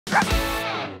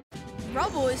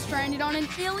Rubble is stranded on an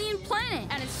alien planet,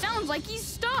 and it sounds like he's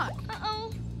stuck.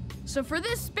 Uh-oh. So for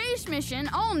this space mission,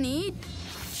 I'll need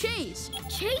Chase.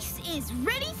 Chase is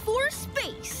ready for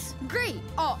space. Great.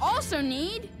 I'll also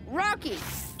need Rocky.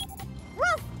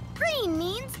 Woof! Green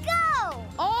means go!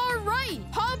 All right.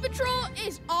 Paw Patrol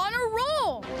is on a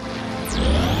roll.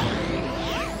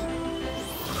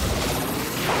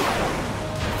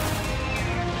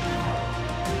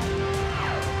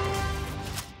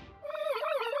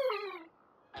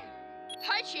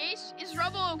 Hi, Chase. Is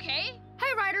Rubble okay?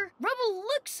 Hi, Ryder. Rubble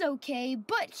looks okay,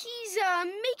 but he's,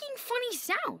 making funny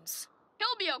sounds.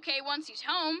 He'll be okay once he's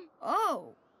home.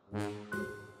 Oh.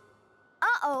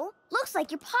 Uh-oh. Looks like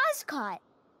your paw's caught.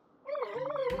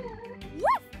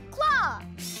 Woof! Claw!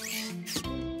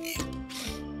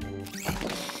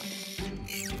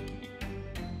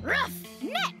 Ruff!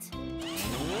 Net!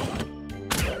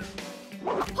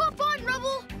 Hop on,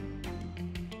 Rubble!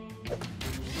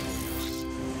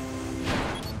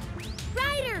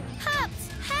 Ryder! Pups!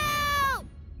 Help!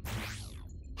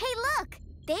 Hey, look!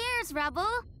 There's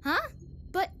Rubble. Huh?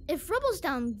 But if Rubble's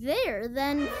down there,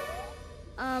 then...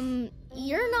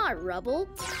 you're not Rubble.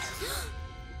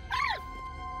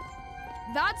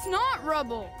 That's not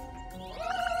Rubble.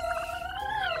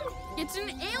 It's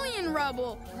an alien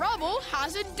Rubble. Rubble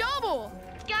has a double.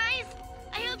 Guys,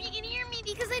 I hope you can hear me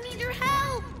because I need your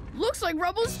help. Looks like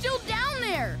Rubble's still down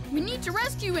there. We need to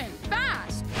rescue him,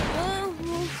 fast.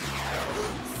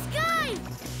 Sky!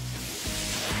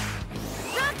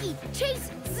 Rocky,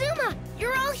 Chase, Zuma,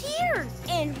 you're all here.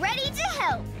 And ready to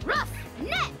help. Ruff,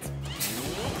 Net.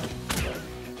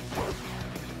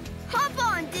 Hop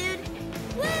on, dude.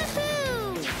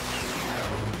 Woohoo!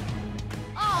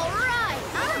 All right.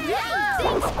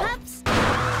 Thanks, pups.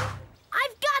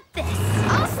 I've got this.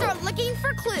 I'll start looking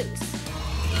for clues.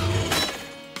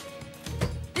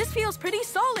 This feels pretty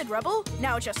solid, Rubble.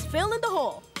 Now just fill in the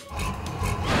hole.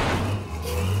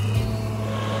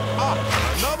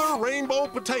 Another rainbow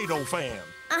potato fan.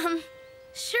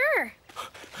 Sure.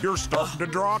 You're starting to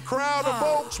draw a crowd of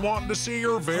folks wanting to see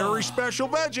your very special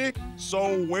veggie.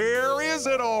 So where is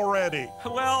it already?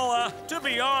 Well, to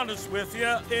be honest with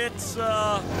you, it's,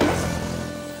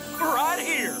 right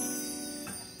here.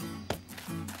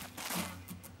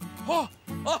 Well.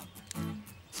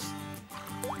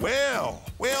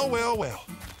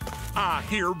 I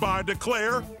hereby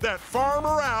declare that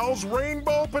Farmer Al's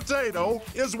rainbow potato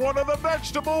is one of the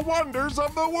vegetable wonders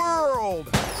of the world.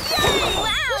 Yay!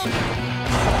 Wow!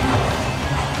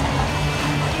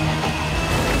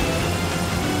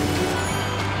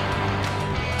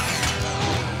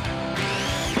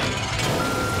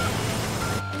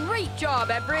 Great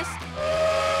job, Everest.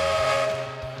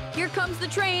 Here comes the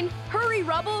train. Hurry,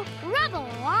 Rubble. Rubble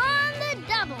on the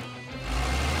double.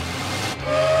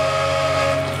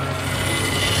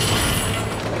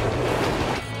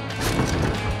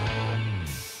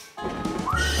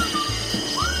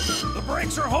 The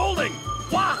brakes are holding.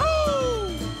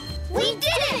 Wahoo! We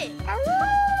did it!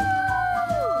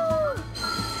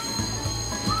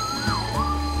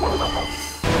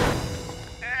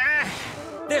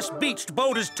 This beached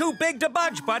boat is too big to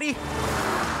budge, buddy.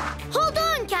 Hold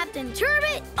on, Captain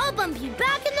Turbot. I'll bump you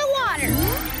back in the water.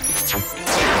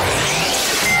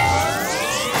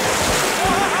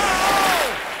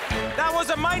 That was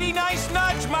a mighty nice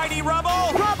nudge, Mighty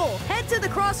Rubble. Rubble, head to the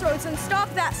crossroads and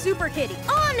stop that super kitty.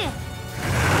 On it!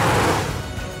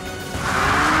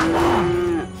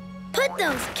 Put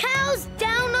those cows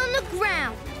down on the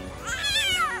ground.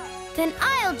 Then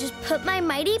I'll just put my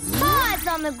mighty paws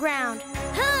on the ground.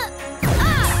 Huh?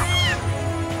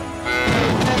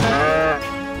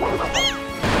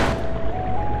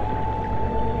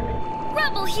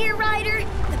 Rubble here, Ryder.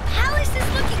 The palace is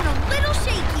looking a little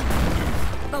shaky,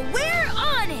 but we're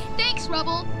on it. Thanks,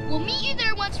 Rubble. We'll meet you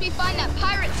there once we find that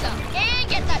pirate cell and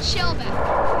get that shell back.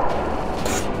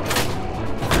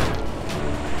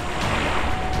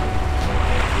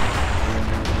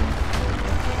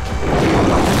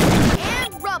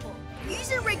 And Rubble. Use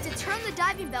your rig to turn the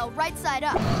diving bell right side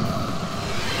up.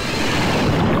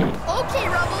 Okay,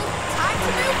 Rubble. Time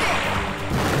to move it.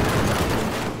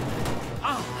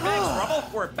 Oh, thanks, Rubble.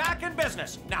 We're back in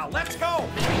business. Now let's go.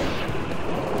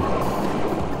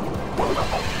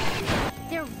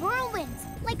 They're whirlwinds,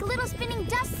 like little spinning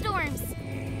dust storms.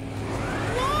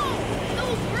 Whoa!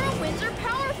 Those whirlwinds are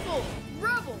powerful.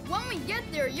 Rubble, when we get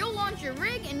there, you'll launch your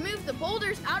rig and move the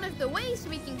boulders out of the way so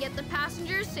we can get the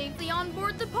passengers safely on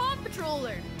board the Paw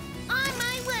Patroller. On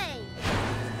my way.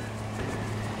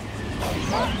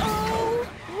 Uh-oh!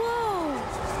 Whoa!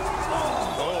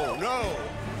 Oh, no.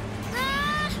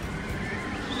 Ah!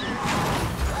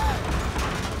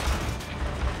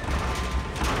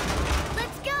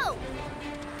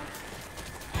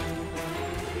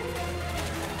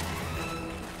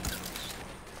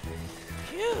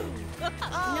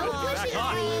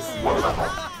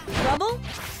 Rubble?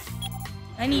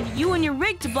 I need you and your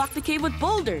rig to block the cave with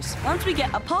boulders once we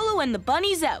get Apollo and the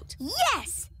bunnies out.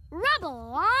 Yes!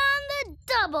 Rubble on the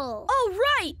double! Oh,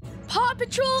 right! Paw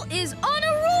Patrol is on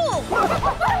a roll!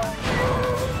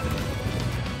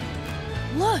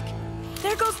 Look,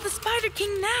 there goes the Spider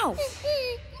King now.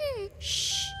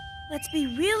 Shh, let's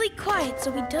be really quiet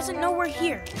so he doesn't know we're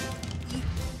here.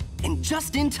 And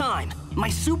just in time, my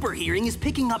super hearing is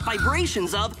picking up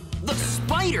vibrations of the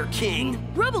Spider King.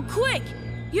 Rubble, quick!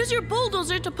 Use your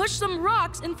bulldozer to push some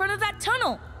rocks in front of that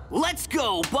tunnel. Let's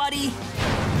go, buddy.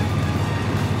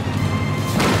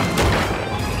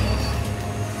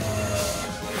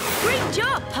 Great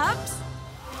job, pups!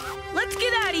 Let's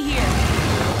get out of here.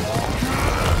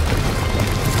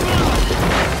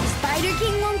 Spider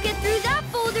King won't get through that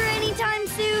boulder anytime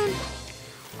soon.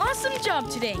 Awesome job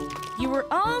today. You were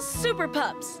all super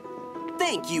pups.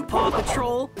 Thank you, Paw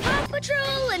Patrol. Paw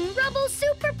Patrol and Rubble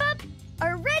Super Pup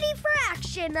are ready for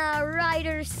action,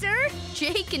 Ryder, sir.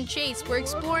 Jake and Chase were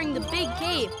exploring the big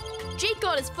cave. Jake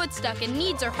got his foot stuck and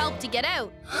needs our help to get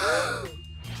out.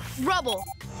 Rubble,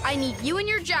 I need you and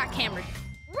your jackhammer.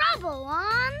 Rubble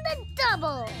on the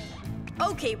double.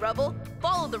 Okay, Rubble,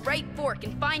 follow the right fork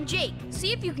and find Jake.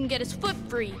 See if you can get his foot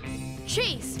free.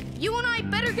 Chase, you and I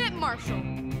better get Marshall.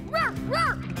 Roar,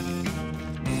 roar.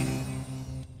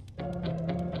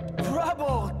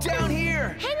 Rubble, down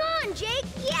here! Hang on, Jake.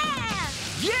 Yeah!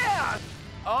 Yeah!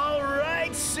 All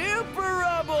right, Super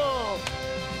Rubble!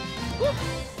 Whoop.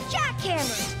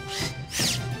 Jackhammer.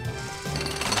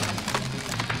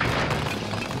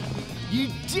 You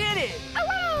did it!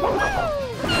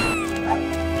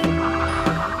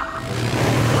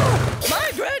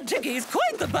 My Grand Tickie's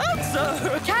quite the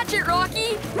bouncer! Catch it,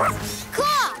 Rocky!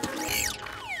 Claw.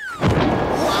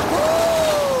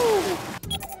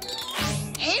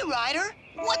 Hey, Ryder.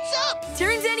 What's up?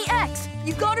 Danny X,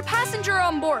 you got a passenger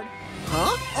on board.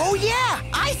 Huh? Oh, yeah.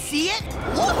 I see it.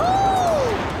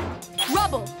 Woohoo!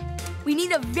 Rubble, we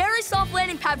need a very soft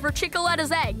landing pad for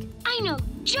Chicoletta's egg. I know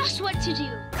just what to do.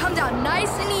 Come down nice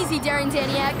and easy,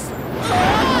 Danny X.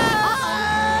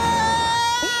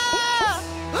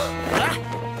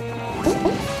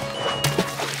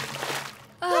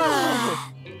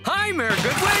 Hi, Mayor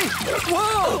Goodway!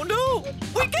 Whoa, no!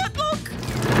 We can't look!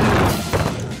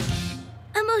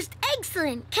 A most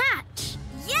excellent catch.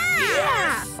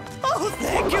 Yes! Oh,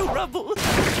 thank you, Rubble!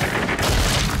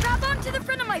 Grab onto the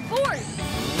front of my board.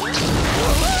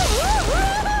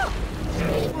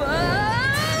 Whoa!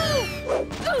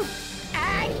 Ooh,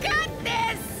 I got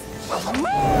this!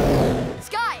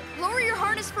 Sky, lower your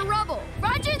harness for Rubble.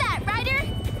 Roger that, Ryder.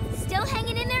 Still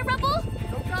hanging in there, Rubble?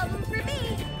 No problem for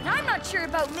me. And I'm not sure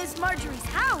about Miss Marjorie's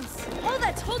house. All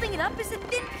that's holding it up is a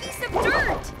thin piece of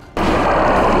dirt.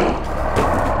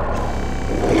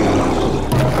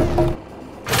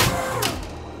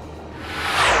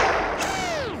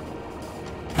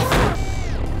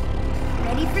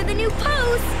 Ready for the new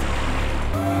post.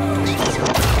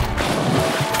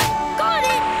 Got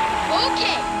it!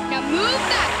 Okay, now move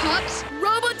back, pups.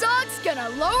 Robodog's gonna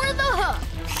lower the hook.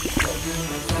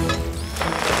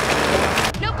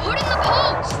 Now put in the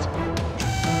post.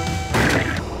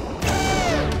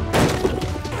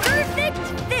 Perfect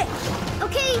fit.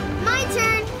 Okay, my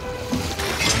turn.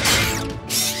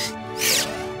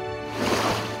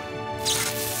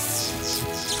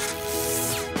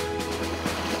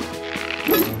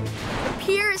 The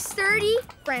pier is sturdy,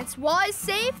 Francois is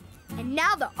safe, and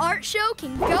now the art show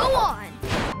can go on.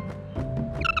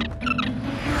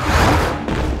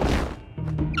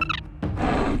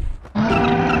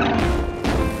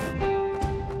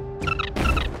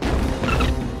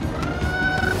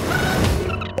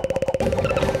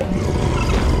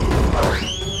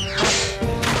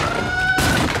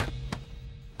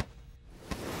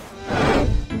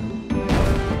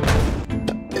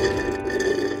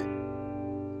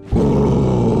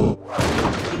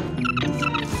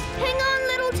 Hang on,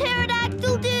 little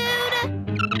pterodactyl dude.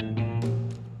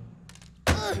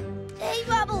 Hey,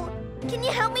 Rubble, can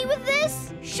you help me with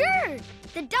this? Sure.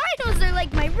 The dinos are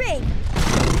like my rig.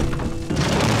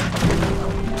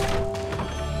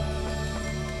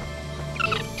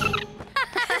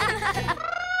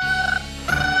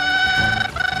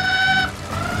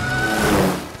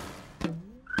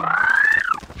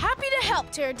 Happy to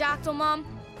help, Pterodactyl Mom.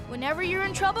 Whenever you're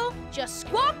in trouble, just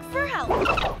squawk for help.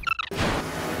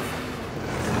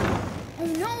 Oh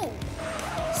no!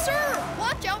 Sir,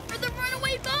 watch out for the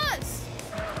runaway bus!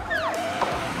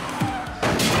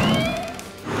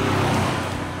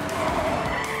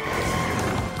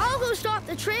 I'll go stop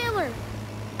the trailer.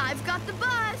 I've got the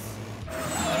bus.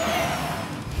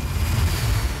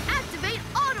 Activate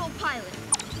autopilot.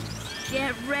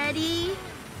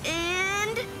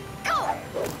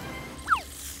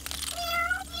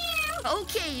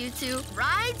 Okay, you two,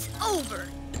 ride's over.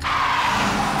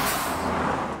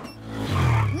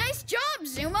 Nice job,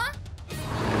 Zuma. I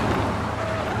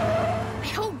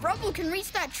hope Rubble can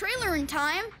reach that trailer in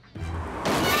time.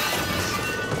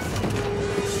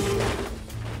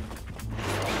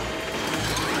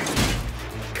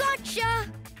 Gotcha!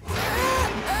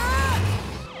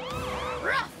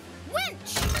 Rough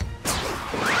winch!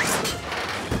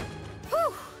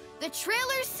 Whew, the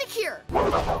trailer's secure.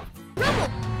 Rubble,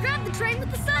 grab the train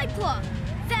with the side claw.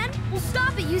 Then we'll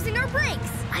stop it using our brakes.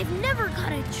 I've never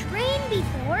got a train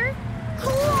before.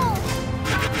 Cool!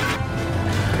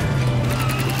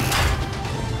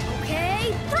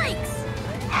 Okay, brakes!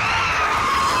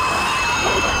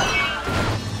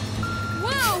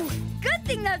 Whoa! Good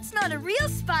thing that's not a real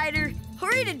spider,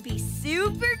 or it'd be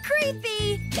super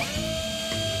creepy.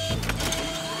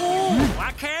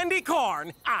 A candy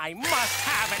corn. I must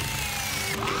have it.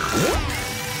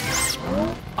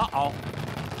 Uh-oh.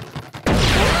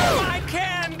 My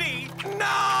candy!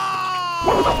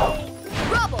 No!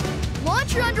 Rubble,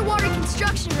 launch your underwater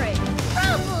construction rig.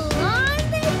 Rubble on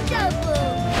the double.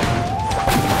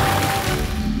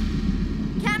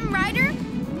 Captain Ryder?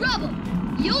 Rubble,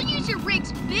 you'll use your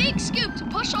rig's big scoop to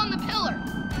push on the pillar.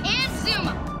 And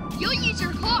Zuma, you'll use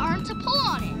your claw arm to pull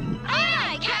on it.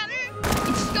 Aye, Captain!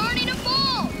 It's starting to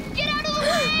fall! Get out of the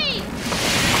way!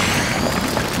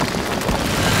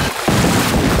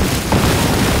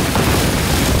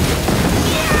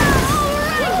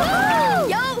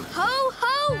 Yo ho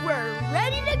ho, we're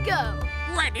ready to go.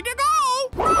 Ready to go!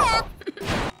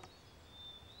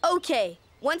 Okay,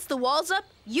 once the wall's up,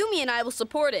 Yumi and I will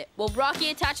support it while Rocky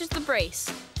attaches the brace.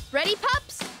 Ready,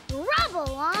 pups?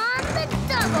 Rubble on the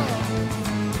double.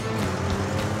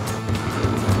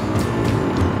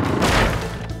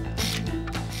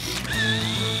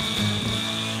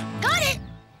 Got it!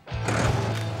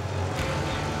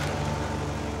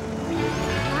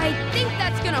 I think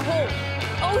that's gonna hold.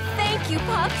 Oh, thank you,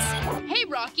 pups. Hey,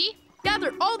 Rocky.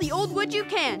 Gather all the old wood you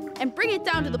can and bring it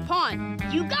down to the pond.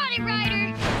 You got it,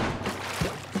 Ryder.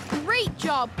 Great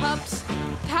job, pups.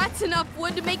 That's enough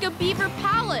wood to make a beaver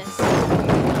palace.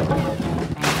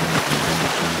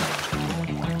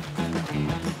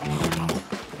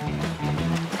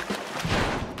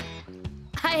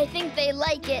 I think they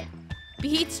like it.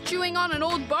 Beats chewing on an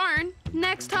old barn.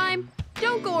 Next time,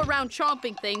 don't go around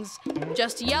chomping things.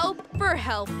 Just yelp for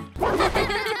help.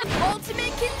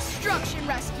 Ultimate construction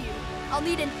rescue. I'll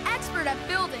need an expert at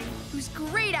building who's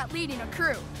great at leading a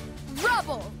crew.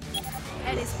 Rubble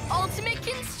and his ultimate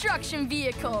construction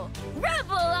vehicle.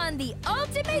 Rubble on the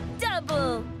ultimate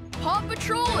double. Paw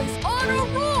Patrol is on a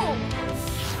roll.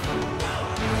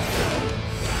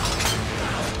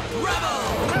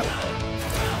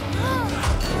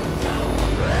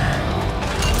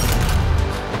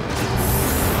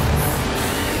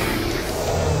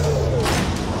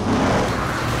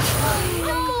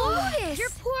 Your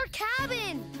poor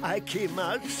cabin. I came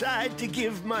outside to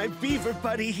give my beaver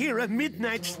buddy here a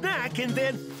midnight snack, and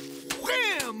then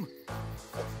wham!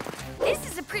 This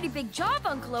is a pretty big job,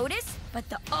 Uncle Otis, but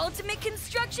the ultimate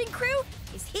construction crew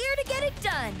is here to get it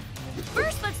done.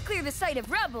 First, let's clear the site of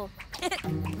rubble.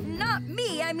 Not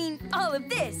me, I mean all of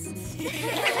this.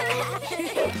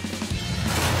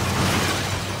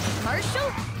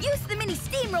 Marshall, use the mini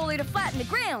steamroller to flatten the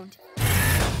ground.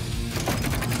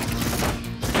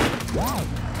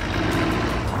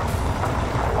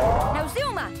 Now,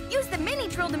 Zuma, use the mini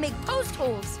drill to make post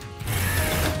holes.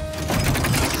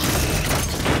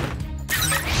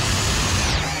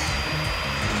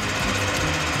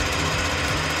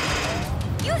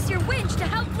 Use your winch to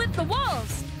help lift the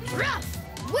walls. Rough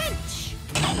winch.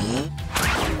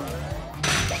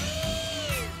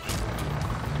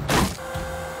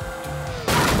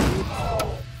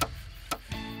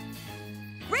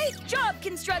 Great job,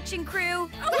 construction crew.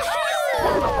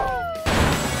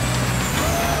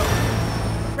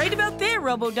 Right about there,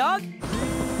 Robo-Dog.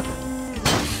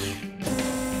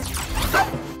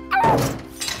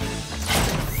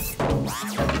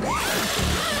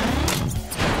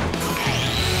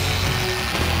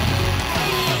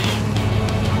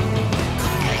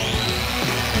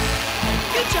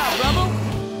 Good job, Rubble.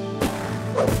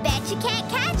 Bet you can't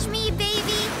catch me,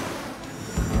 baby.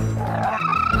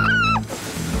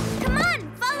 Come on,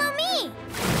 follow me.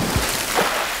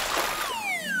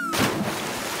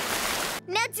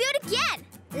 Now do it again,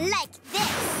 like this.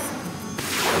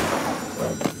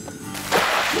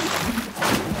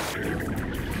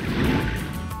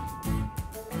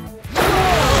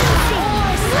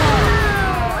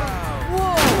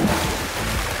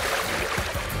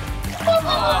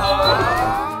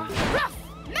 Rough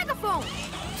megaphone.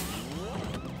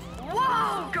 Whoa!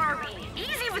 Whoa, Garby.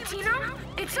 Easy, Latino.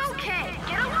 It's okay.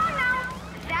 Get along now.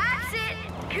 That's it.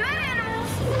 Good animals.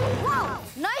 Whoa!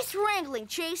 Nice wrangling,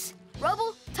 Chase.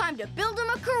 Rubble, time to build him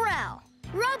a corral.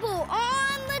 Rubble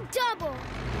on the double.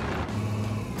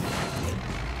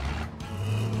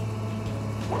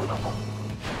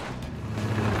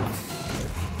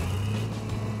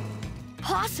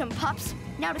 Awesome, pups.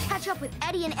 Now to catch up with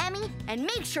Eddie and Emmy and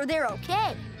make sure they're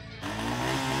okay.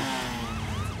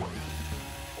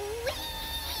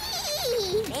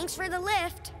 Whee! Thanks for the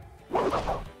lift.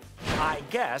 I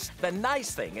guess the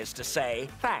nice thing is to say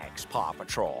thanks, Paw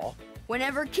Patrol.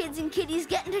 Whenever kids and kitties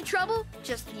get into trouble,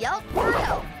 just yelp for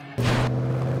help.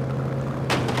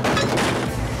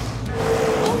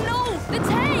 Oh no, the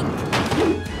tank!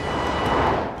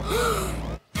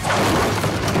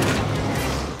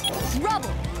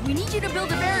 Rubble, we need you to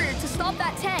build a barrier to stop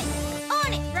that tank.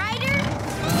 On it, Ryder!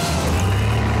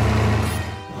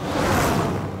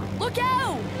 Look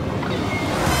out!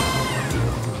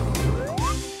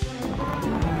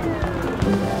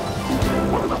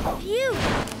 Phew!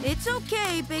 It's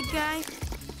okay, big guy.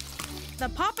 The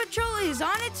Paw Patrol is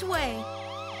on its way.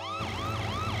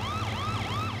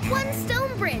 One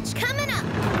stone bridge coming up.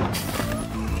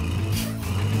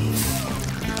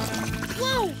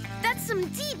 Whoa, that's some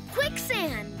deep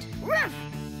quicksand. Ruff.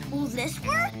 Will this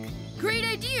work? Great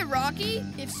idea, Rocky.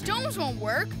 If stones won't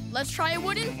work, let's try a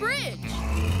wooden bridge.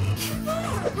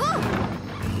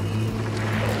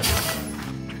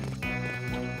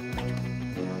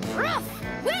 Ruff,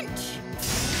 winch.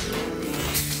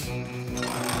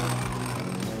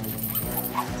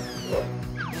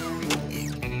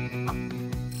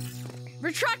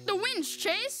 Retract the winch,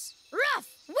 Chase. Ruff,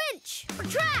 winch,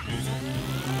 retract.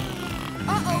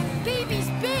 Uh-oh, baby's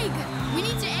big. We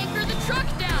need to anchor the truck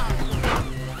down.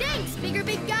 Thanks,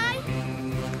 big guy.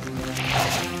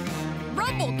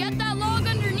 Rubble, get that log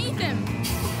underneath him.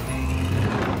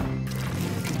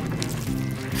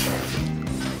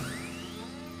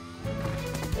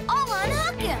 I'll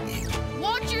unhook him.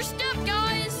 Watch your step,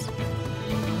 guys.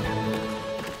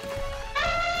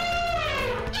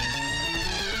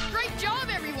 Great job,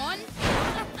 everyone.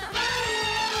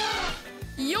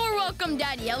 You're welcome,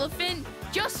 Daddy Elephant.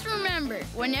 Just remember,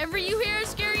 whenever you hear a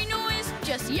scary noise,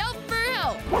 just yelp for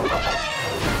help.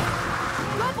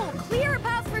 Rubble, clear a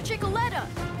path for Chicoletta.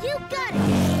 You got it.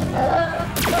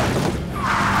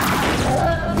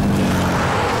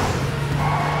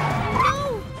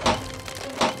 No!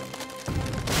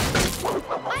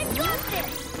 I've got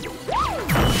this.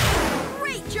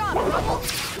 Great job, Rubble.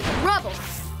 Rubble,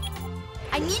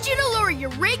 I need you to lower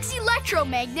your rig's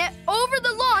electromagnet over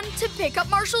the lawn to pick up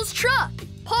Marshall's truck.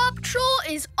 Paw Patrol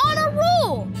is on a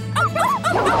roll. Ryder,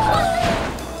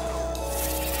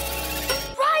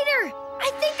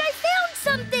 I think I found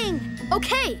something.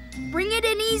 Okay, bring it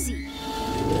in easy.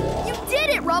 You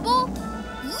did it, Rubble.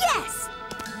 Yes.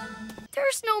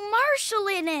 There's no Marshall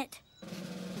in it.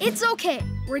 It's okay.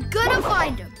 We're gonna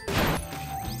find him.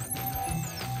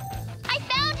 I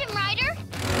found him, Ryder.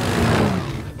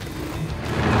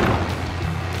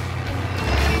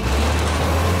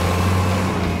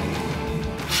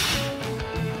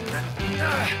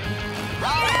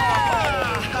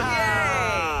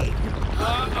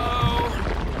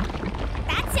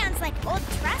 That sounds like old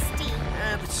Trusty.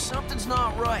 Yeah, but something's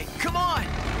not right. Come on!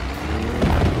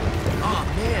 Oh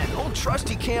man, old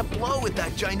Trusty can't blow with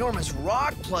that ginormous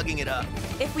rock plugging it up.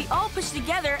 If we all push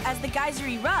together as the geyser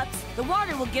erupts, the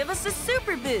water will give us a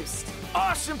super boost.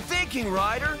 Awesome thinking,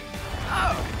 Ryder.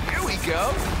 Oh, here we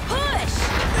go. Push!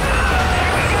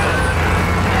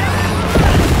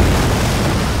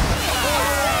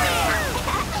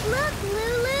 Look,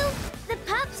 Lulu. The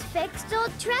pups fixed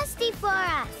old Trusty for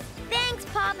us. Thanks,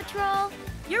 Paw Patrol.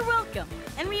 You're welcome.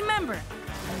 And remember,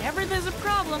 whenever there's a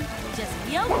problem, just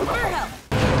yelp for help.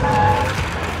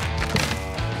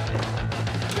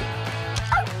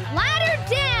 Ladder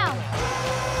down.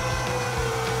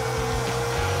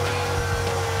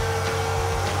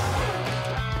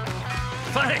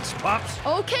 Thanks, Pops.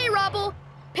 Okay, Rubble.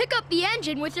 Pick up the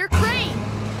engine with your crane.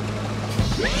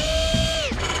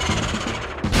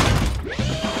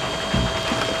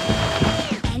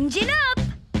 Engine up.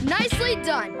 Nicely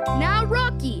done. Now,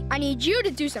 Rocky, I need you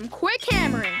to do some quick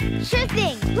hammering. Sure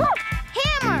thing.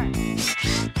 Hammer.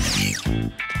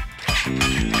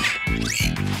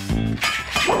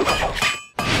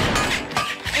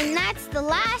 And that's the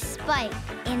last spike.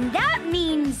 And that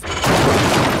means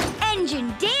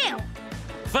engine down.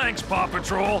 Thanks, Paw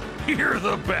Patrol. You're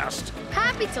the best.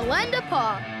 Happy to lend a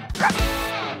paw.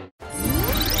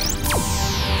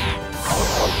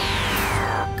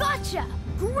 Gotcha!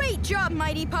 Great job,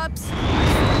 Mighty Pups.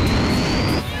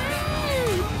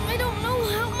 I don't know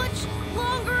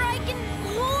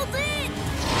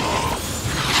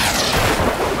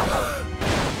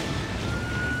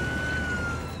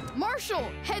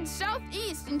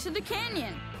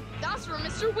canyon. That's where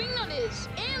Mr. Wingnut is,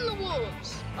 and the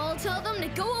wolves. I'll tell them to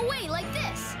go away like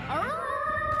this.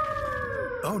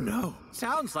 Oh no.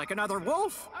 Sounds like another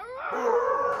wolf.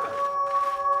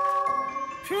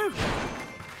 Phew.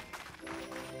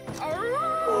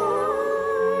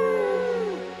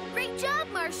 Great job,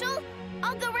 Marshall.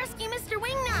 I'll go rescue Mr.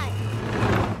 Wingnut.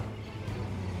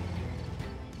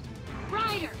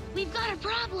 Ryder, we've got a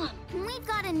problem. We've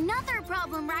got another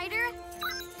problem, Ryder.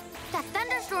 That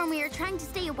thunderstorm we are trying to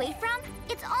stay away from,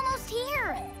 it's almost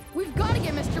here. We've got to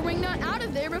get Mr. Wingnut out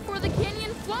of there before the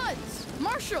canyon floods.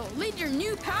 Marshall, lead your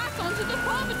new pack onto the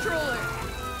Paw Patroller.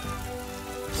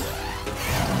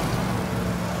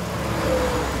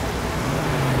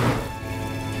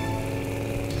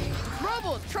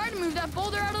 Rubble, try to move that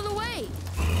boulder out of the way.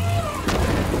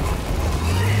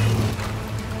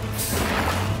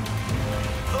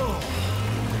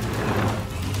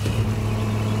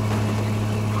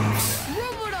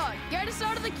 Rubble, get us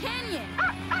out of the canyon.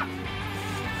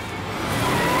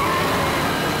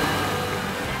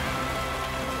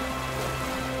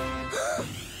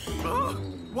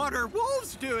 What are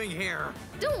wolves doing here?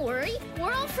 Don't worry,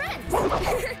 we're all friends.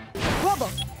 Rubble,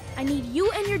 I need you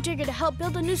and your digger to help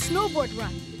build a new snowboard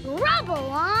run.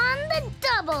 Rubble on the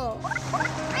double.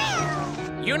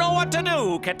 You know what to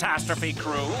do, Catastrophe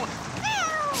Crew.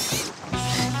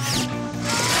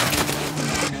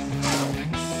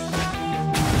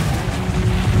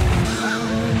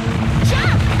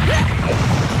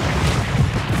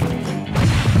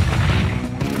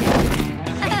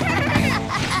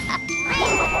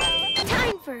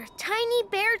 Time for tiny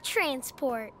bear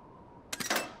transport.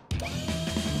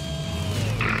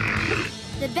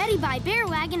 The Betty Bye Bear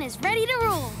Wagon is ready to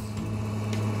roll.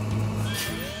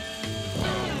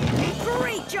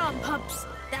 Great job, pups.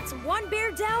 That's 1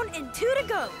 bear down and 2 to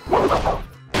go.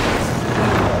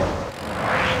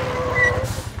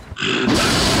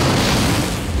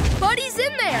 Buddy's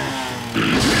in there.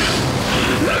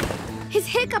 His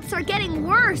hiccups are getting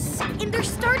worse, and they're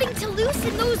starting to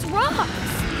loosen those rocks.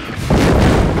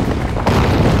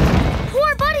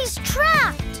 Poor Buddy's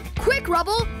trapped. Quick,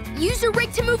 Rubble. Use your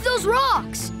rig to move those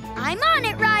rocks. I'm on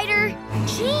it, Ryder.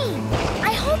 Gee,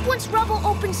 I hope once Rubble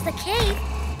opens the cave,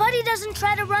 Buddy doesn't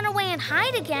try to run away and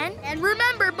hide again. And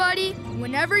remember, Buddy,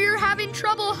 whenever you're having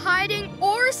trouble hiding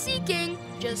or seeking,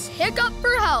 just hiccup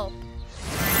for help.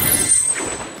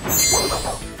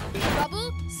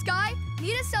 Rubble, Sky,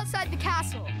 meet us outside the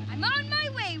castle. I'm on my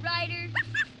way, Ryder.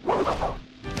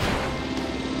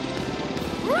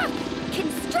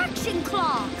 Construction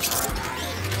claw.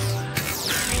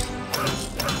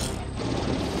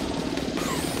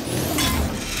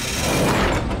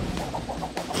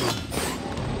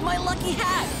 My lucky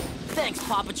hat! Thanks,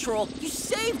 Paw Patrol. You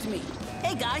saved me.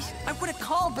 Hey, guys, I would have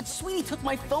called, but Sweetie took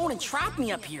my phone and trapped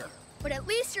me up here. But at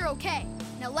least you're okay.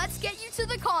 Now let's get you to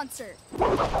the concert.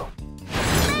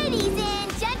 Ladies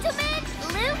and gentlemen,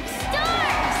 Luke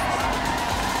Stars!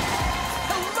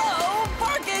 Hello,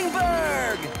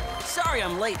 Barkingburg! Sorry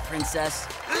I'm late, Princess.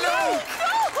 Luke!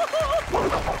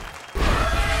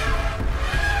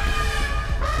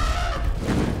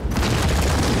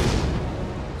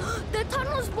 The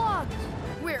tunnel's blocked.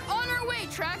 We're on our way,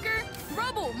 Tracker.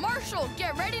 Rubble, Marshall,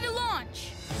 get ready to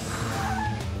launch.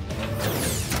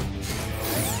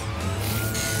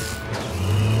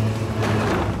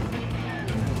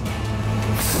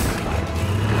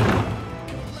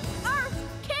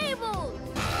 Cable!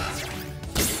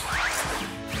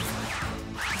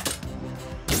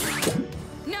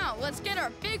 Now, let's get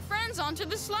our big friends onto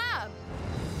the slab.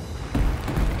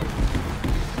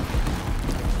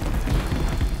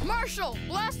 Marshall,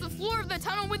 blast the floor of the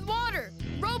tunnel with water.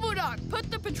 Robodoc,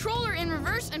 put the patroller in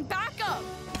reverse and back up.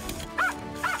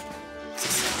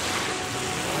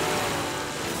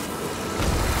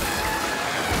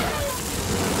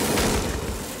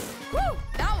 Whew,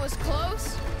 that was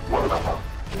close.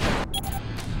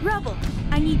 Rubble,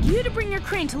 I need you to bring your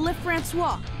crane to lift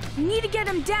Francois. We need to get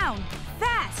him down,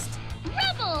 fast.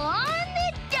 Rubble on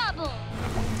the double.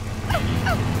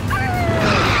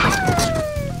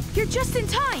 You're just in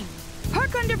time.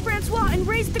 Park under Francois and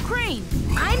raise the crane.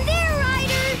 I'm there,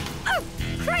 Ryder! Oh,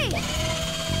 crane!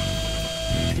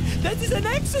 That is an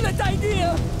excellent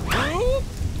idea!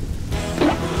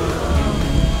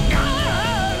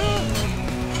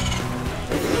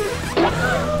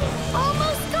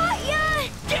 Almost got ya!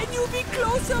 Can you be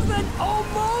closer than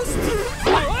almost?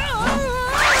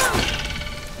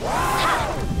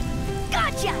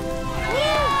 Gotcha!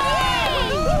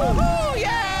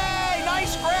 Yay!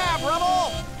 Nice grab,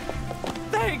 Rubble!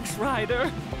 Thanks,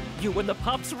 Ryder. You and the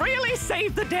pups really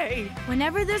saved the day.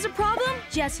 Whenever there's a problem,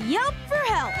 just yelp for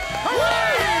help.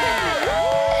 Hooray!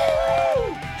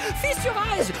 Feast your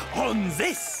eyes on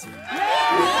this!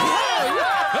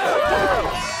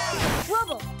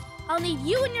 Rubble, I'll need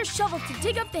you and your shovel to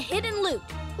dig up the hidden loot.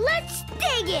 Let's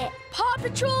dig it! Paw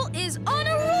Patrol is on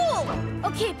a roll!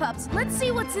 Okay, pups, let's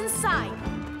see what's inside.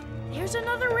 There's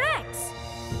another Rex.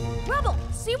 Rubble,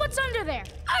 see what's under there.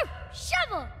 Oh,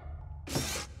 shovel!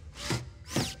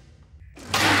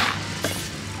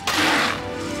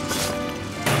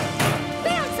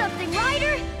 Found something,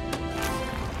 Ryder!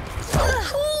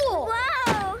 Cool!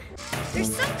 Wow!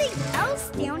 There's something else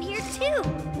down here, too.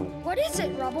 What is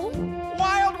it, Rubble?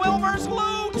 Wild Wilbur's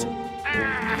loot!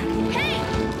 Hey!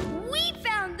 We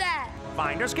found that!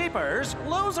 Finders keepers,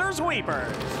 losers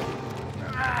weepers.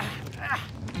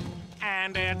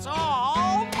 And it's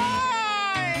all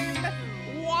mine!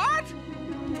 What?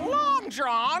 Long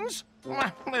Johns?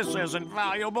 This isn't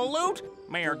valuable loot.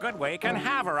 Mayor Goodway can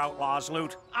have her outlaw's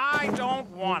loot. I don't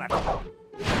want it.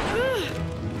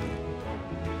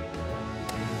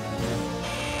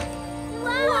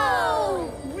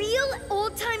 Whoa! Real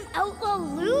old-time outlaw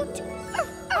loot?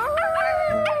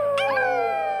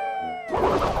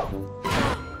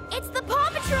 It's the Paw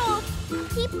Patrol!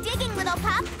 Keep digging, little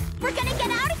pup. We're gonna get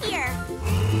out of here.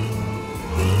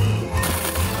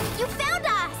 You found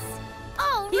us!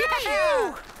 Oh,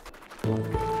 right!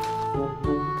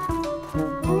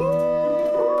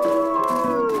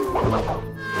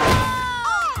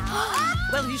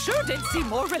 Well, he sure did seem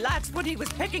more relaxed when he was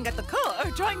pecking at the car,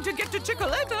 trying to get to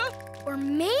Chicoleta. Or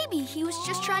maybe he was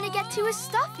just trying to get to his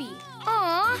stuffy.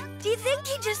 Aw, do you think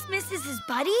he just misses his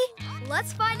buddy?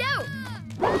 Let's find out.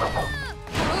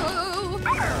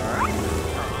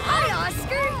 Hi,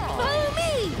 Oscar. Follow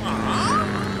me.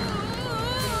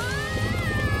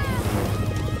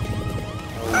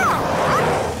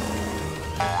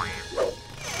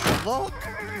 Look,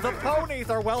 the ponies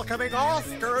are welcoming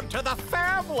Oscar to the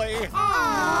family.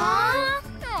 Aww.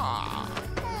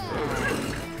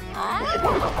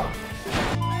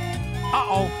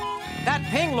 Uh-oh, that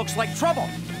ping looks like trouble.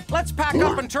 Let's pack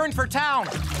up and turn for town.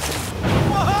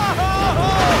 Whoa!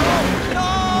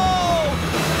 No!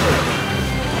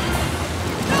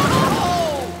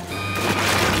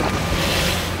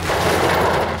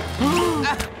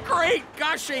 No! Great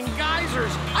gushing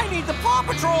geysers! I need the Paw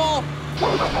Patrol!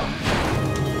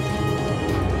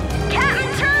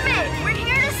 Captain Turbot, we're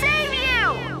here to save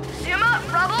you! Zoom up,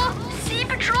 Rubble! Sea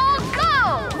Patrol,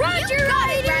 go! Roger,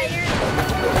 Ryder!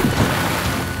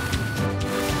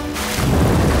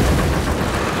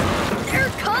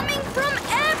 They're coming from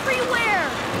everywhere!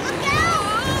 Look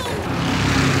out!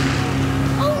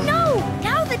 Oh no!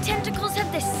 Now the tentacles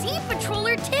have the Sea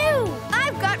Patroller too!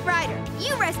 I've got Ryder.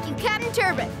 You rescue Captain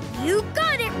Turbot. You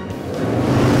got it!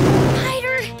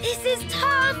 Ryder, this is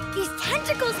tough! These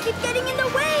tentacles keep getting in the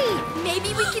way!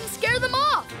 Maybe we can scare them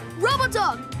off! Rubble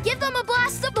Dog, give them a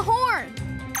blast of the horn!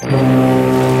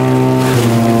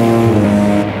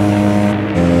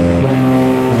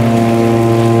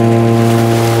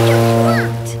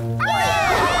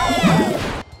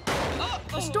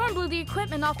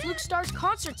 Off Luke Starr's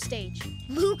concert stage.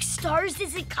 Luke Starr's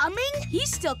isn't coming?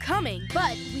 He's still coming,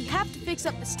 but we have to fix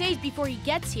up the stage before he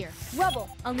gets here. Rubble,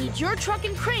 I'll need your truck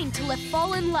and crane to lift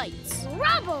fallen lights.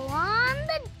 Rubble on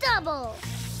the double.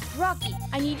 Rocky,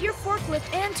 I need your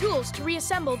forklift and tools to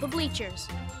reassemble the bleachers.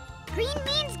 Green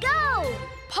beans go!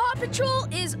 Paw Patrol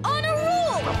is on a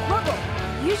roll! Rubble,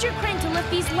 use your crane to lift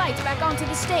these lights back onto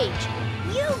the stage.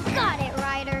 You got it,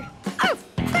 Ryder. Oh,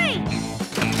 crane!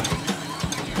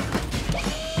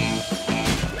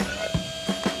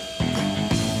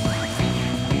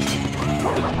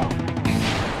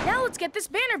 Now let's get this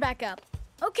banner back up.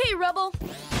 Okay, Rubble.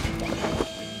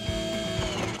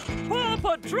 Paw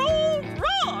Patrol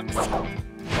rocks!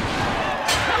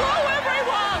 Hello,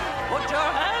 everyone! Put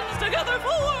your hands together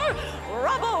for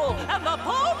Rubble and the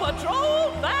Paw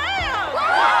Patrol Band!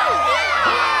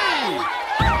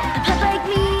 A pup like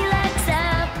me likes a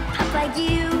pup like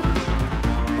you.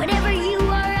 Whatever you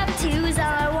are up to is all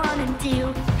I want to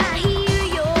do. I hear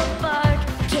your bark,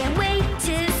 can't wait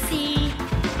to see.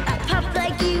 A pup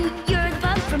like you, you're the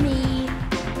pup for me.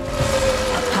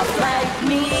 A pup like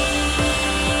me.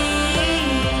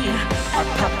 A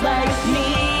pup like me.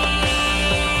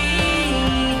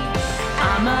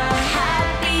 I'm a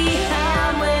happy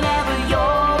hound whenever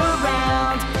you're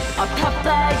around. A pup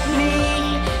like me,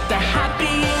 the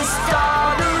happiest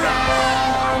all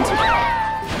around.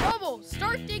 Rubble,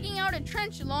 start digging out a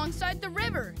trench alongside the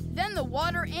river. Then the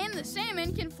water and the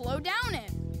salmon can flow down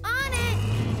it. On it!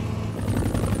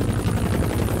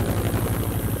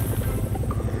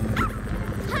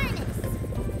 Harness!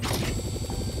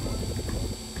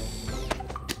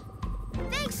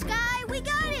 Thanks, Sky! We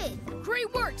got it!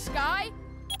 Great work, Sky.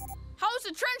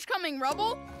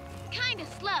 Rubble? Kinda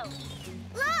slow.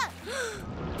 Look!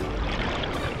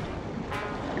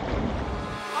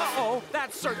 Uh-oh,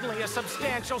 that's certainly a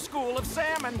substantial school of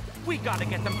salmon. We gotta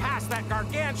get them past that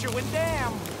gargantuan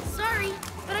dam. Sorry,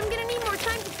 but I'm gonna need more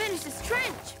time to finish this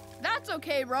trench. That's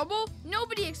okay, Rubble.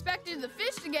 Nobody expected the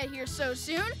fish to get here so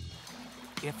soon.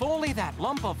 If only that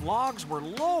lump of logs were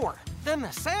lower, then the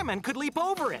salmon could leap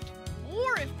over it.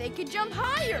 Or if they could jump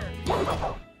higher.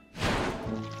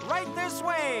 Right this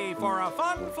way for a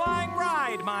fun flying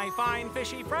ride, my fine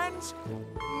fishy friends.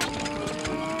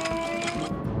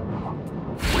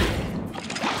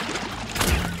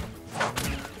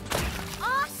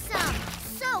 Awesome!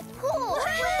 So cool!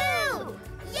 Woohoo!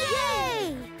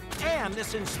 Yay! And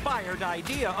this inspired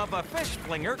idea of a fish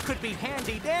flinger could be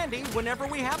handy-dandy whenever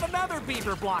we have another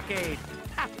beaver blockade.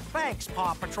 Ha, thanks,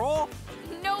 Paw Patrol.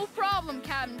 No problem,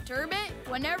 Captain Turbot.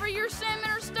 Whenever your salmon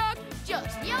are stuck,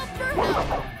 just yell for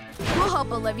help. We'll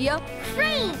help, Olivia.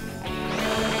 Free!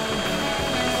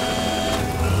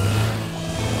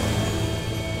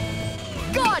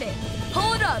 Got it!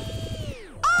 Pull it up!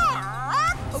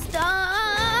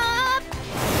 Stop!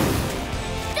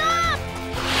 Stop!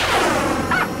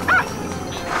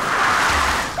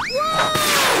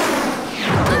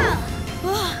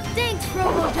 Whoa! Thanks,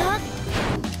 Robo-Duck.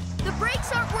 The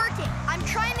brakes aren't working. I'm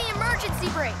trying the emergency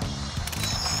brake.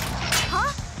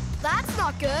 Huh? That's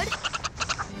not good.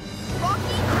 Rocky,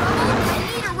 Rubble, I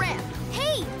need a ramp.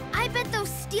 Hey, I bet those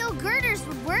steel girders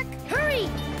would work. Hurry!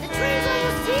 The train's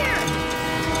almost here!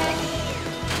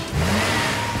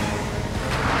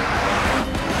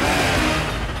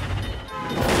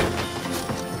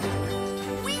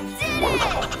 We did it!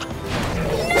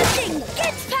 Nothing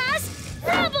gets past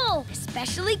Rubble!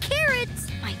 Especially carrots,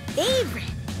 my favorite.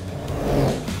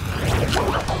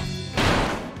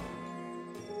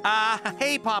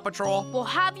 Hey, Paw Patrol. We'll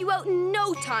have you out in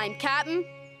no time, Captain.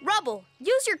 Rubble,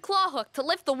 use your claw hook to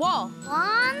lift the wall.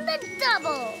 On the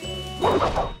double.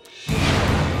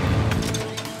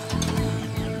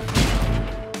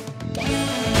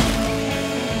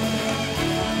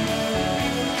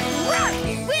 Rock,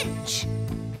 winch!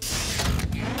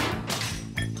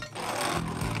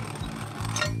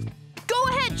 Go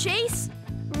ahead, Chase.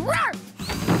 Roar!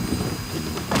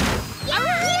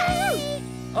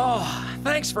 Oh,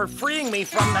 thanks for freeing me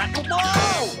from that.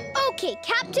 Whoa! Okay,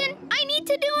 Captain, I need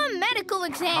to do a medical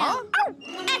exam. Huh?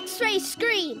 X-ray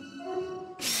screen.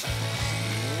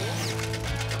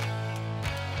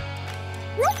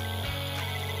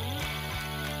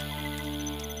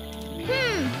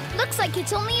 Looks like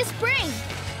it's only a spring.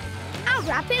 I'll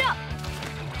wrap it up.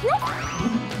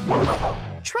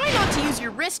 Try not to use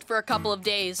your wrist for a couple of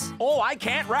days. Oh, I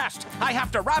can't rest. I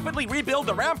have to rapidly rebuild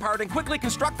the rampart and quickly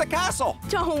construct the castle.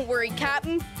 Don't worry,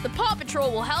 Captain. The Paw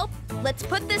Patrol will help. Let's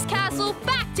put this castle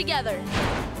back together.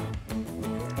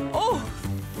 Oh,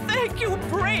 thank you,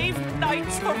 brave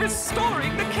knights, for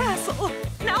restoring the castle.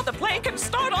 Now the play can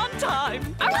start on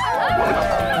time.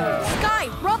 Sky,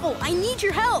 Rubble, I need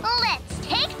your help. Let's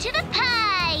take to the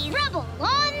pie. Rubble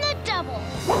on the double.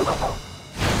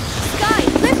 Sky,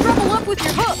 lift Rubble up with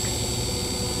your hook.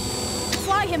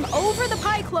 Fly him over the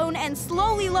pie clone and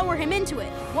slowly lower him into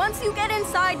it. Once you get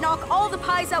inside, knock all the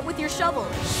pies out with your shovel.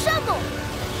 Shovel!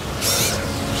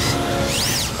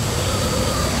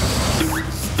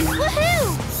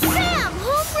 Woohoo! Bam!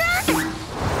 Home run!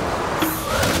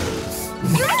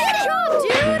 Good job,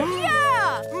 dude!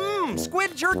 Yeah!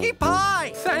 Squid jerky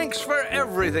pie. Thanks for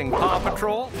everything, Paw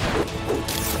Patrol.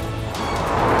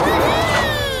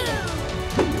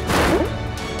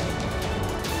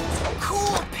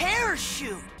 Cool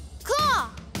parachute. Claw!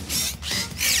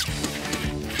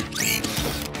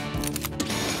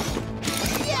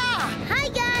 Yeah! Hi,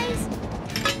 guys!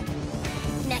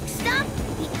 Next up,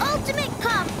 the ultimate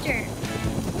copter.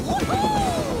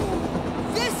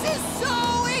 Woohoo! This is so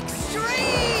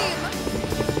extreme!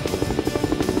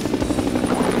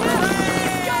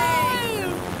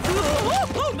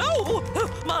 Oh no!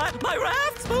 My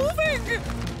raft's moving!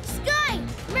 Sky!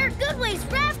 Mayor Goodway's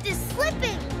raft is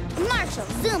slipping! Marshal,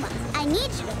 Zuma, I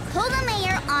need you to pull the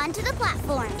mayor onto the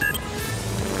platform.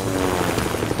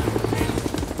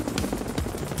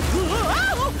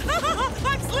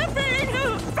 I'm slipping!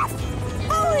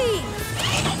 Hurry!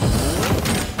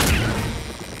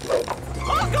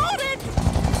 Oh, got it!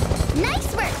 Nice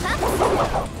work, pups!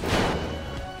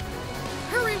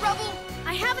 Hurry, Rubble.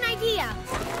 I have an idea.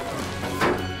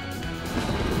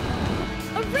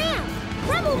 A ramp!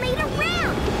 Rubble made a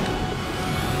ramp!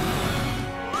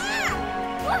 Ah!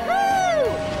 Woohoo!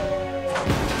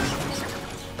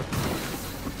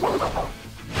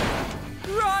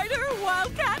 Ryder,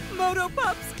 Wildcat, Moto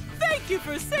Pups, thank you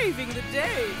for saving the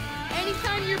day.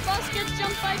 anytime your bus gets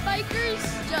jumped by bikers,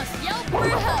 just yell for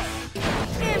help.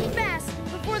 And fast,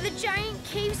 before the giant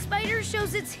cave spider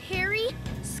shows its hairy,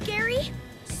 scary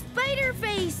spider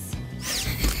face.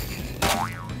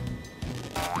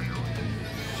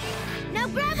 Now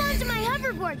grab onto my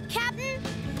hoverboard, Captain.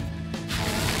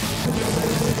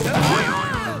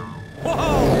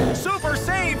 Whoa! Super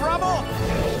save, Rubble!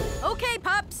 Okay,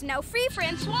 pups, now free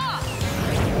Francois.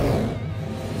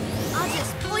 I'll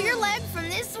just pull your leg from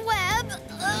this web.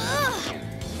 Ugh.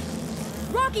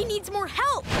 Rocky needs more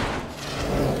help.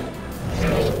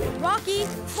 Rocky,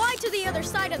 fly to the other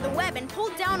side of the web and pull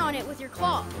down on it with your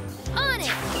claw. On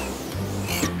it.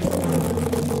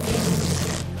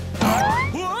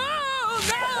 Whoa!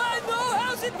 Now I know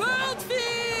how the world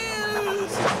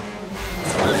feels!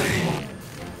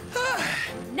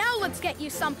 Now let's get you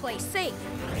someplace safe.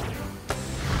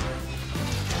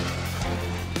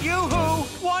 Yoo-hoo!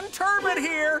 One turbot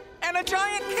here, and a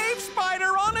giant cave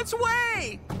spider on its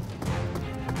way!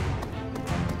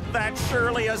 That's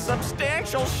surely a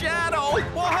substantial shadow!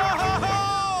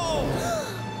 Whoa!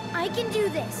 I can do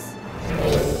this.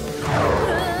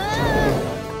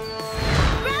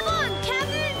 Grab on,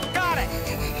 Captain! Got it!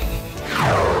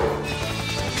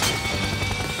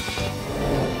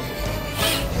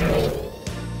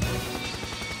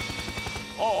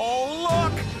 Oh,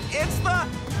 look! It's the...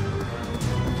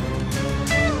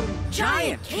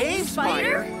 giant cave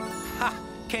spider? Ha!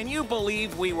 Can you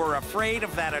believe we were afraid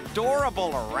of that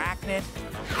adorable arachnid?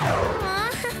 Paw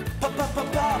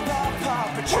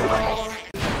Patrol.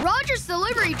 Roger's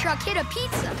delivery truck hit a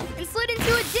pizza and slid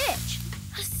into a ditch.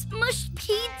 A smushed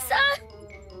pizza?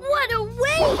 What a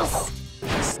waste!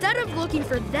 Instead of looking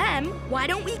for them, why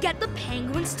don't we get the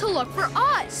penguins to look for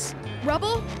us?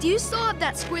 Rubble, do you still have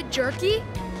that squid jerky?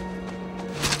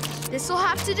 This'll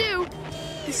have to do.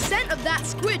 The scent of that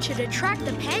squid should attract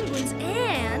the penguins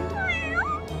and...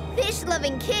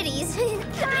 fish-loving kitties.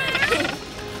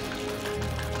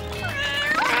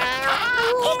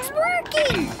 It's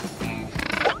working!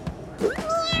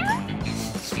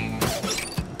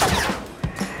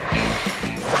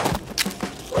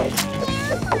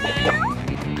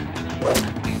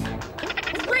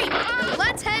 Great!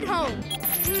 Let's head home.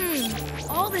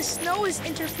 All this snow is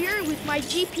interfering with my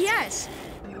GPS.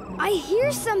 I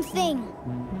hear something.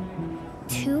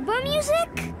 Tuba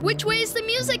music? Which way is the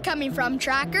music coming from,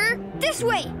 Tracker? This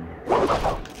way!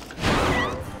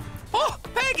 Oh,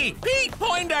 Peggy! Pete!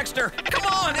 Poindexter! Come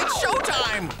on, it's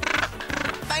showtime!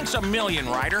 Thanks a million,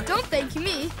 Ryder. Don't thank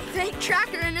me. Thank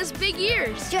Tracker and his big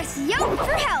ears. Just yelp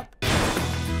for help.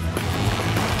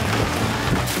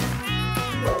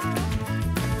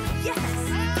 Yes!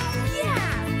 Yeah!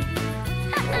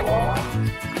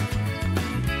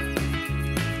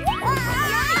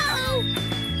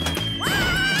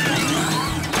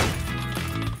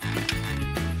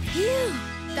 Phew!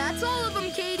 That's all of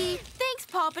them, Katie. Thanks,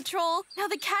 Paw Patrol. Now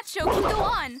the cat show can go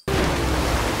on.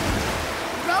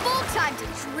 Rubble, time to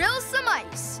drill some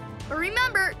ice. But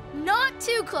remember, not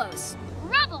too close.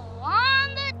 Rubble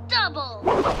on the double.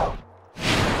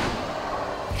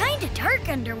 Kinda dark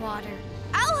underwater.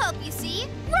 I'll help you see.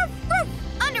 Woof, woof.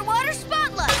 Underwater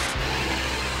spotlight.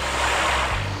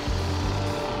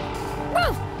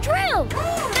 Woof, drill.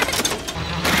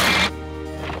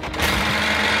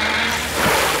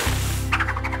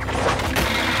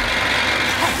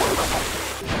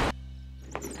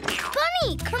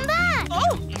 Bunny, come back.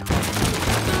 Oh!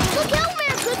 Look out,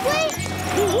 man, Goodway.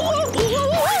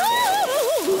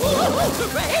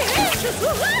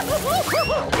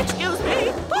 Excuse me.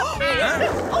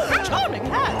 Oh, charming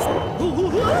hats.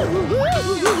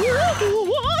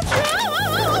 Watch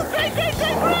out! Great, great,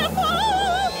 great grandpa!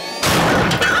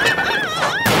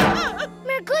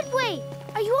 Mayor Goodway,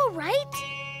 are you all right?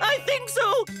 I think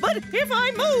so, but if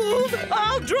I move,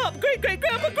 I'll drop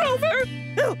Great-Great-Grandpa Grover.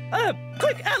 Oh,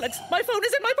 quick, Alex, my phone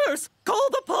is in my purse. Call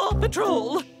the Paw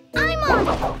Patrol. I'm on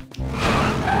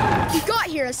it. We got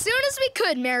here as soon as we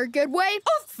could, Mayor Goodway.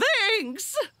 Oh,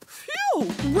 thanks. Phew.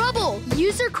 Rubble,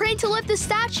 use your crane to lift the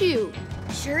statue.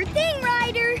 Sure thing,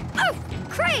 Ryder. Oh,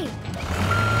 crane.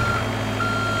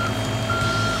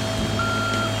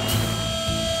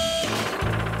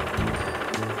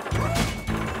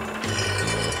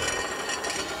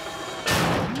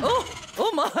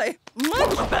 Oh my,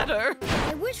 much better.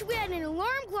 I wish we had an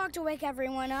alarm clock to wake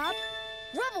everyone up.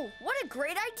 Rubble, what a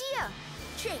great idea!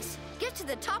 Chase, get to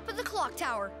the top of the clock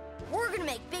tower. We're gonna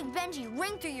make Big Benji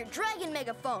ring through your dragon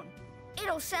megaphone.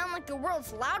 It'll sound like the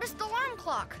world's loudest alarm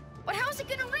clock. But how's it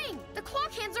gonna ring? The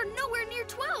clock hands are nowhere near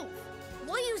 12.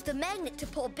 We'll use the magnet to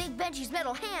pull Big Benji's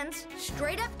metal hands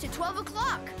straight up to 12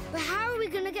 o'clock. But how are we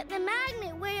gonna get the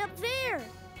magnet way up there?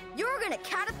 you're gonna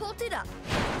catapult it up.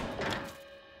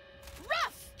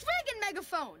 Ruff! Dragon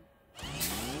megaphone!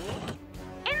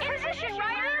 In position,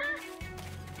 Ryder!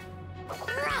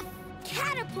 Ruff!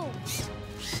 Catapult!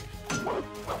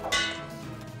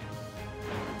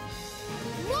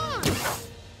 Launch!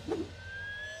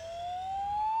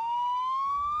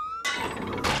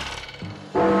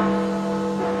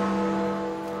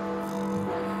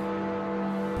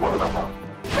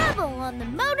 Rubble on the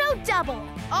Moto Double!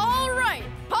 All right,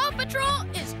 Paw Patrol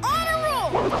is on a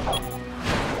roll!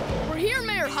 We're here,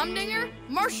 Mayor Humdinger.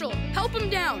 Marshall, help him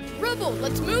down. Rubble,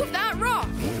 let's move that rock.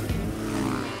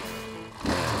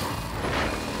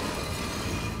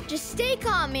 Just stay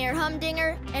calm, Mayor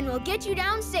Humdinger, and we'll get you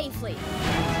down safely.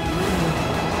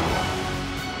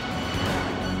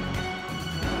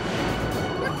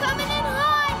 We're coming in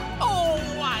hot! Oh,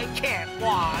 I can't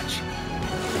watch.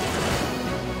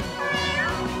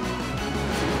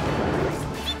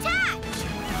 Detach!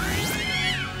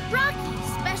 Rocky,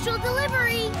 special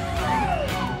delivery!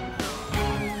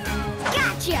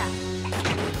 Gotcha!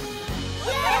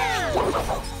 Yeah!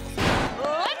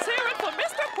 Let's hear it for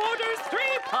Mr. Porter's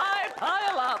 3-pie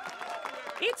pile-up.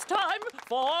 It's time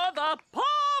for the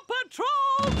Paw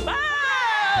Patrol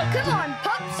Band! Come on,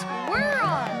 pups, we're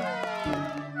on!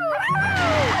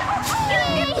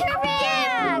 Yay,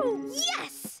 hooray!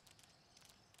 Yes!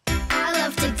 I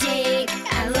love to dig,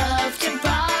 I love to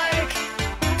bark,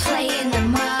 play in the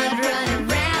mud, run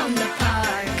around the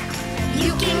park.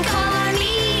 You can call on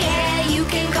me, yeah, you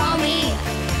can call me.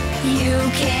 You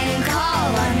can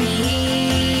call on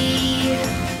me.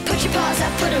 Put your paws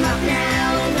up, put them up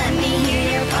now. Let me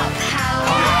hear your pup howl.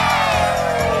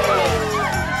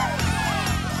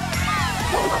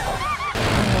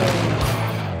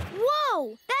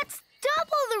 Whoa! That's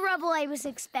double the rubble I was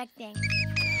expecting.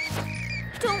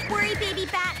 Don't worry, baby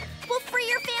bat. We'll free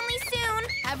your family soon.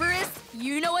 Everest,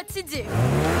 you know what to do.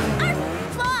 Arf,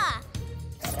 claw!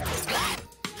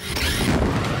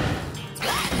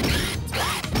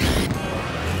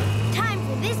 Time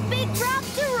for this big drop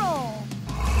to roll.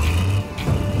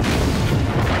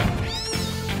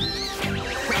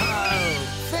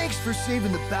 Thanks for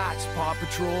saving the bats, Paw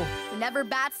Patrol. Whenever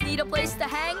bats need a place to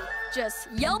hang, just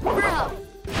yelp for help.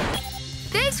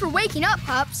 Thanks for waking up,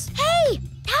 pups. Hey,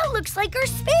 that looks like our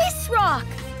space rock,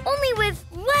 only with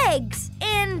legs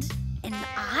and an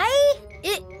eye?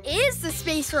 It is the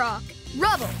space rock.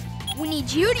 Rubble, we need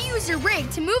you to use your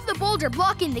rig to move the boulder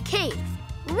block in the cave.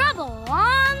 Rubble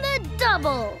on the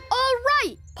double. All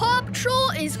right, Paw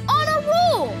Patrol is on a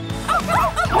roll.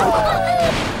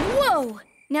 Whoa!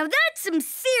 Now that's some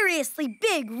seriously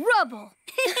big rubble.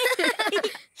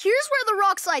 Here's where the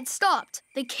rock slide stopped.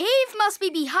 The cave must be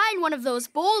behind one of those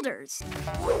boulders.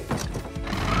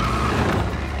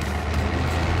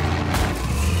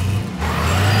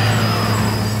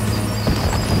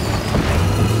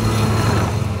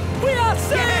 We are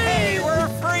safe! Yay, we're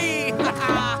free!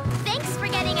 Thanks for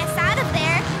getting us out of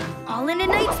there. All in a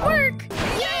night's work.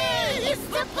 Yay! It's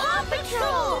the Paw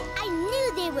Patrol! I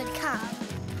knew they would come.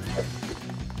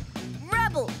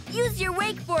 Rubble, use your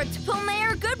wakeboard to pull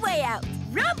Mayor Goodway out.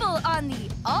 Rubble on the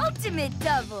ultimate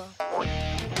double.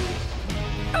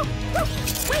 Oh,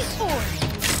 wakeboard!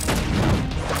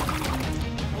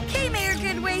 Okay, Mayor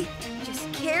Goodway,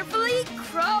 just carefully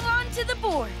crawl onto the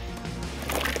board.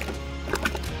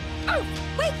 Oh,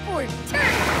 wakeboard,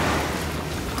 turn!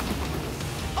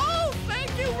 Oh,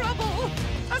 thank you, Rubble!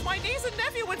 As my niece and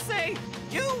nephew would say,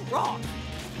 you rock!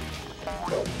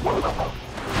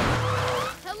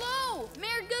 Hello,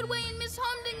 Mayor Goodway and Miss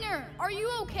Humdinger. Are you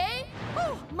okay?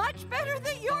 Oh, much better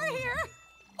that you're here!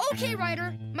 Okay,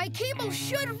 Ryder. My cable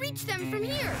should reach them from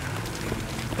here.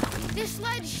 This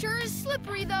ledge sure is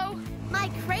slippery, though. My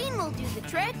crane will do the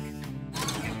trick.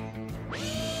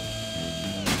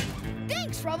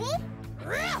 Thanks, Rubble.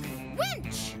 Ruff!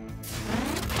 Winch!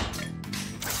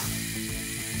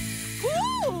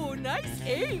 Ooh, nice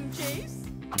aim, Chase.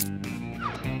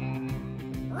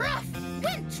 Ruff!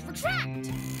 Winch! Retract!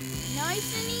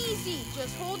 Nice and easy.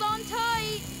 Just hold on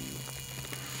tight.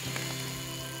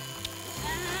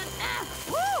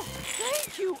 Woo!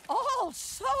 Thank you all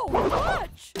so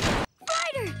much!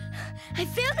 Ryder! I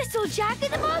found this old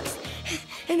Jack-in-the-Box,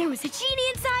 and there was a genie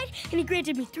inside, and he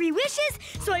granted me 3 wishes,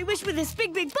 so I wished with this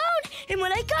big, big bone, and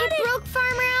when I got it... It broke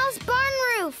Farmer Al's barn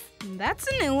roof. That's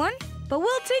a new one, but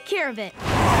we'll take care of it.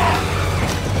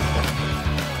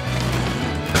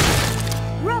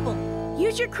 Rubble,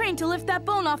 use your crane to lift that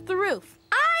bone off the roof.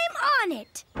 I'm on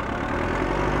it.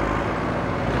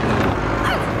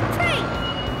 Oh, crane!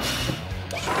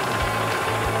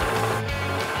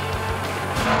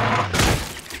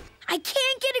 I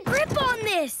can't get a grip on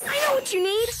this! I know what you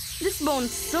need. This bone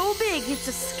bone's so big it's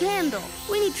a scandal.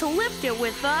 We need to lift it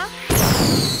with a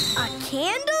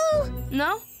candle?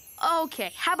 No?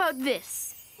 Okay, how about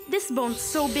this? This bone's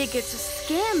so big it's a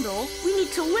scandal. We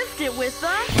need to lift it with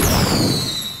a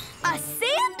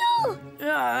sandal?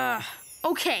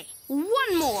 Okay,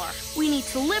 one more. We need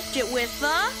to lift it with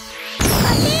a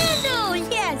handle!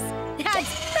 Yes, that's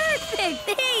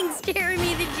perfect. Thanks,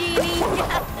 Jeremy the Genie.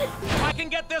 If I can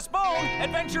get this bone,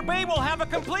 Adventure Bay will have a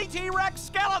complete T-Rex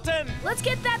skeleton. Let's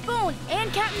get that bone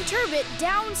and Captain Turbot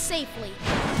down safely.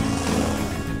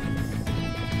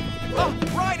 Oh,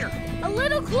 Ryder! A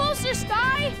little closer,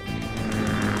 Sky.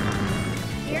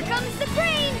 Here comes the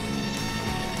crane.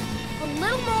 A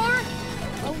little more.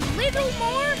 A little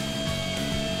more.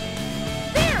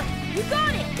 There! You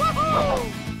got it!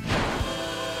 Woohoo!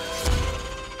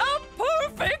 A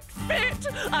perfect fit!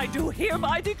 I do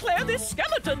hereby declare this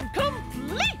skeleton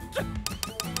complete!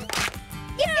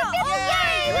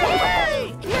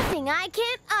 Yay! Nothing I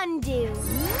can't undo.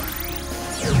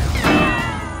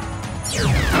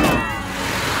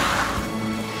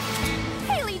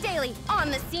 Haley Daily, on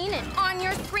the scene and on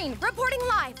your screen, reporting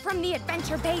live from the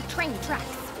Adventure Bay train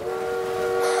tracks.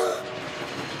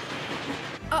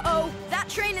 Uh-oh, that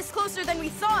train is closer than we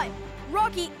thought.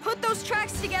 Rocky, put those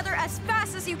tracks together as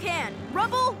fast as you can.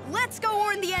 Rubble, let's go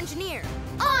warn the engineer.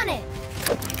 On it!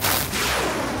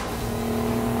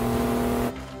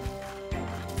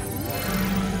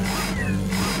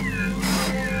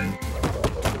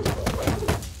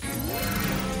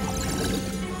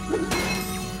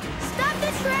 Stop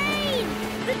the train!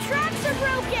 The tracks are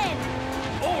broken!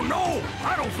 Oh no!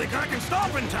 I don't think I can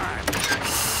stop in time.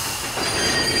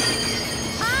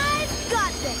 I've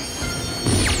got this!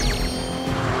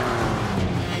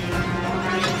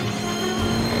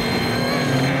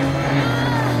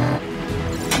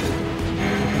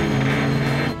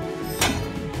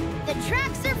 The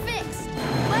tracks are fixed!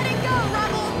 Let it go,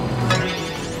 Rubble!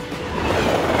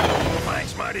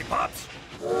 Thanks, Mighty Pops.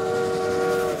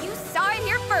 You saw it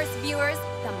here first, viewers.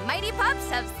 The Mighty Pups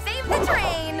have saved the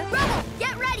train. Rubble,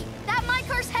 get ready! That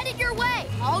minecar's headed your way!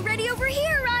 Already over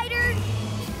here, Ryder!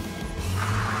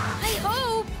 I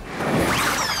hope.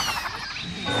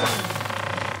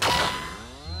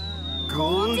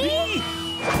 Goldie?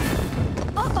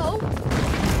 Uh-oh.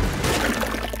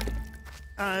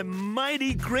 I'm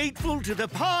mighty grateful to the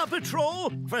Paw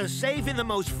Patrol for saving the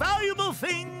most valuable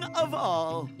thing of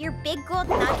all. Your big gold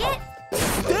nugget?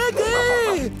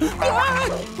 Steady!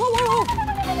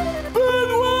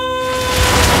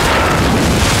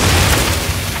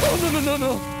 Oh,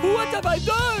 no. What have I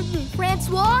done?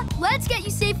 Francois, let's get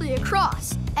you safely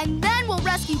across, and then we'll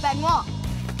rescue Benoit.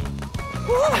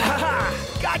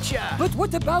 Gotcha! But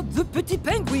what about the petit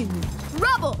penguin?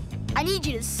 Rubble, I need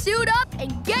you to suit up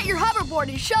and get your hoverboard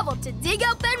and shovel to dig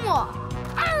out Benoit.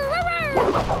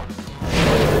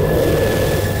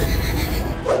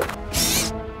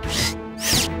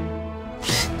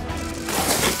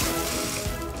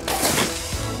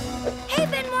 Hey,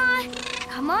 Benoit!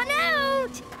 Come on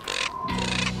out!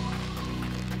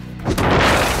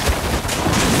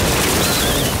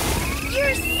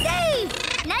 You're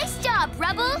safe! Nice job,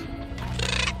 Rubble!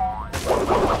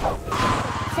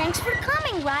 Thanks for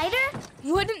coming, Ryder.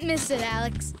 You wouldn't miss it,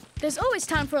 Alex. There's always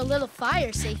time for a little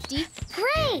fire safety.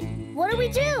 Great! What do we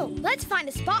do? Let's find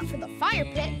a spot for the fire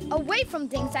pit, away from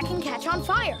things that can catch on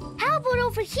fire. How about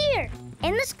over here,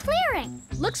 in this clearing?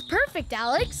 Looks perfect,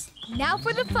 Alex. Now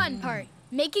for the fun part,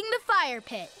 making the fire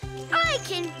pit. I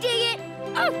can dig it!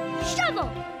 Oh, shovel!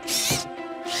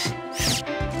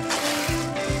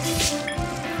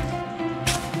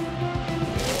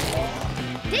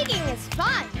 Digging is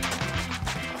fun.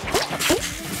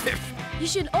 You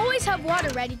should always have water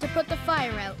ready to put the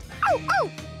fire out. Oh,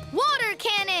 oh! Water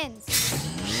cannons!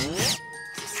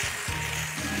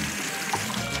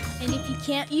 And if you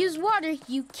can't use water,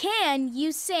 you can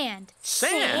use sand.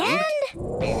 Sand?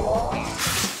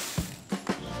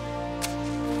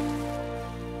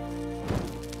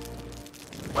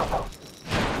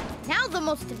 Now the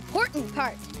most important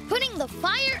part, putting the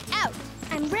fire out.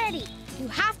 I'm ready. You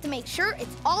have to make sure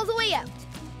it's all the way out.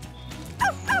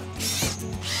 Oh, oh!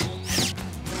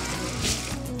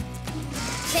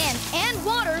 Sand and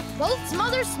water both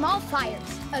smother small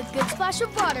fires. A good splash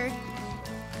of water.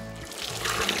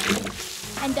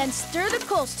 And then stir the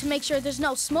coals to make sure there's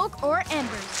no smoke or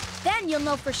embers. Then you'll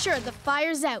know for sure the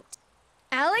fire's out.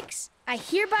 Alex, I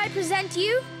hereby present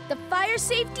you the Fire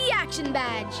Safety Action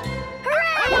Badge.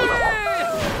 Hooray!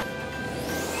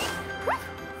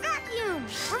 Vacuum!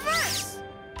 Reverse!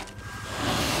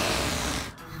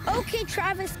 Okay,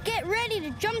 Travis, get ready to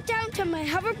jump down to my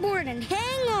hoverboard and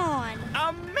hang on.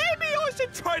 Maybe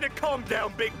should try to calm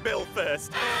down Big Bill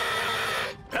first.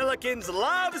 Pelicans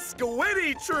love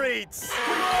squiddy treats.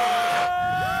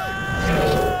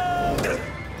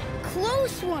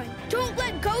 Close one. Don't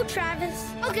let go,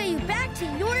 Travis. I'll get you back to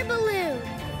your balloon.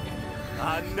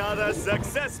 Another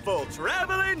successful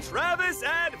traveling Travis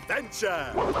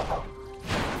adventure.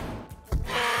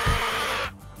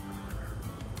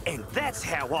 And that's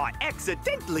how I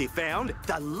accidentally found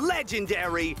the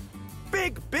legendary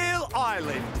Big Bill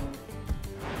Island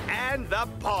and the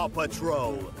Paw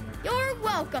Patrol. You're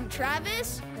welcome,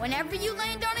 Travis. Whenever you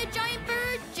land on a giant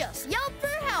bird, just yell for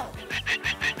help.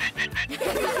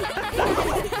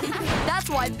 That's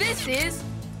why this is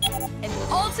an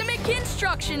ultimate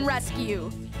construction rescue.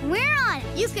 We're on it.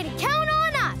 You can count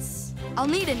on us. I'll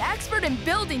need an expert in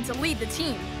building to lead the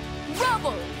team.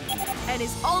 Rubble and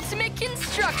his ultimate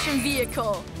construction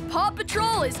vehicle. Paw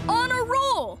Patrol is on a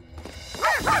roll.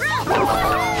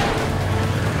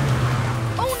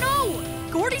 Oh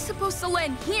no! Gordy's supposed to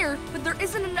land here, but there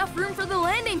isn't enough room for the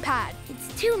landing pad.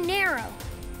 It's too narrow.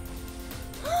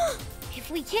 If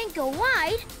we can't go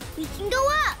wide, we can go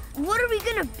up. What are we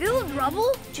gonna build,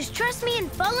 Rubble? Just trust me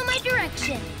and follow my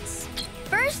directions.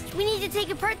 First, we need to take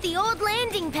apart the old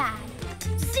landing pad.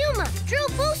 Zuma, drill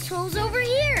post holes over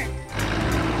here.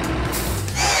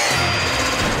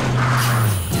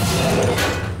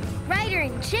 Ryder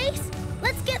and Chase,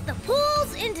 let's get the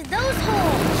poles into those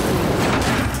holes.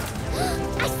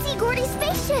 I see Gordy's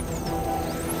spaceship.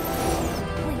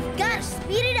 We've got to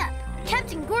speed it up.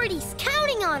 Captain Gordy's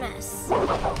counting on us.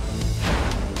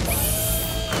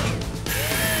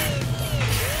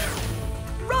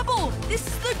 Rubble! This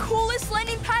is the coolest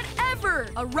landing pad ever!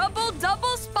 A Rubble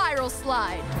double spiral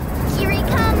slide. Here he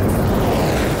comes.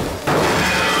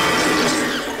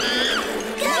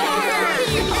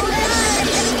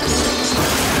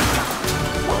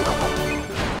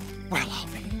 Well,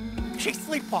 Alfie, she's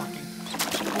sleepwalking.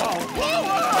 Whoa!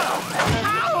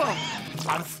 Ow!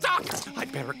 I'm stuck!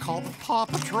 I'd better call the Paw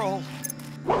Patrol.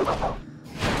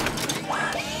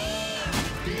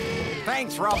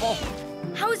 Thanks, Rubble.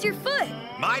 How's your foot?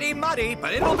 Mighty muddy,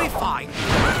 but it'll be fine.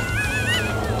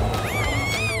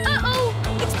 Uh-oh!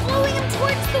 It's blowing him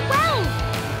towards the well!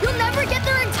 You'll never get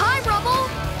there in time, Rubble!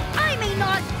 I may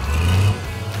not,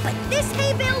 but this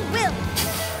hay bale will.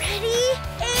 Ready,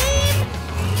 aim,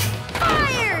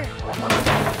 fire!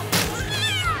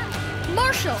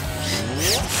 Marshall!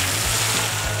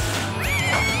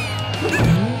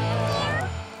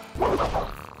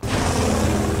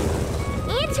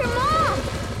 Answer Mom!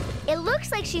 It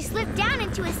looks like she slipped down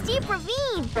into a steep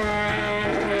ravine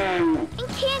and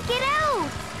can't get out.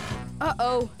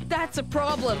 Uh-oh, that's a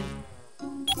problem.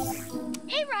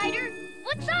 Hey, Ryder,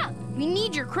 what's up? We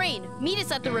need your crane. Meet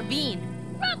us at the ravine.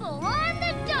 Rubble on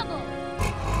the double.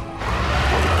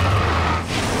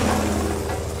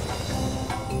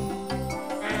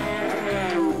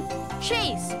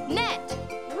 Chase, net.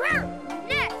 Roar,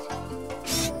 net.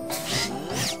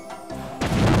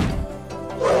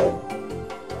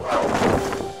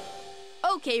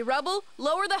 Okay, Rubble,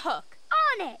 lower the hook.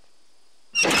 On it.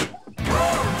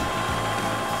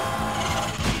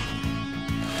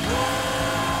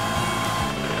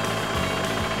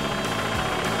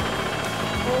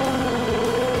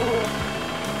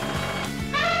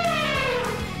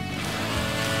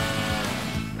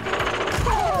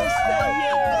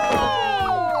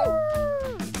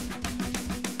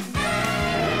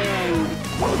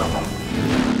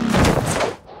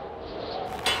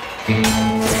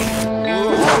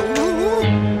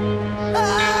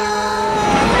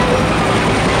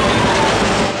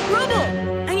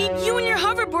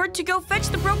 To go fetch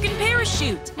the broken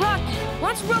parachute. Rocky,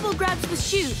 once Rubble grabs the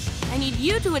chute, I need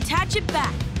you to attach it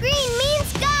back. Green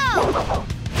means go!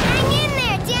 Hang in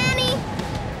there, Danny!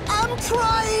 I'm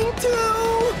trying to!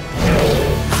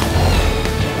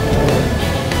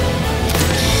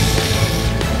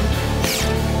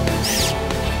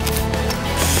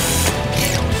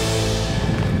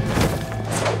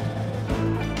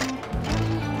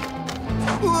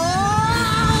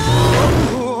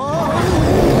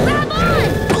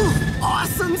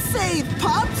 Awesome save,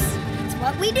 pups! It's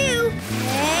what we do.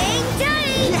 Hang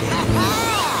tight!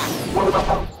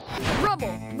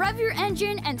 Rubble, rev your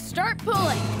engine and start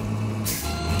pulling.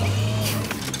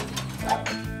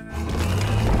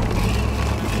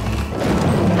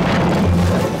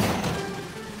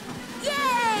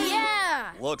 Yay!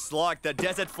 Yeah! Looks like the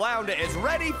Desert Flounder is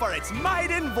ready for its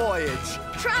maiden voyage.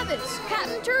 Travis,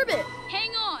 Captain Turbot.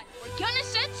 Hang on, we're gonna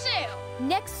set sail.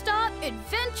 Next stop,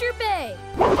 Adventure Bay.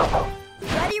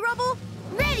 Ready, Rubble?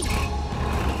 Ready!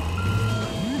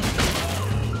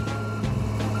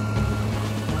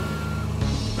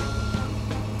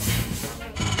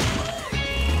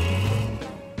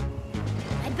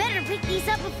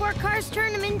 up before cars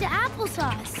turn them into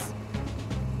applesauce.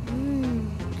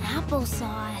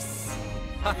 Applesauce.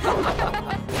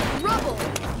 Rubble,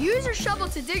 use your shovel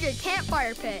to dig a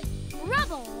campfire pit.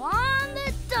 Rubble on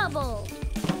the double.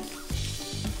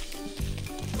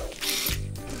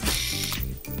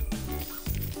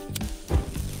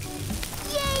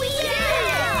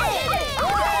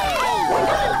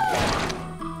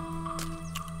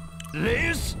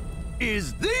 This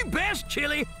is the best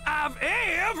chili I've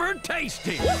ever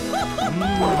tasted.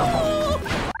 Ryder,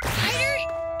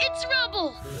 it's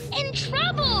Rubble. In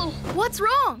trouble. What's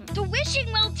wrong? The wishing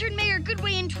well turned Mayor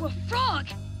Goodway into a frog.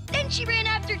 Then she ran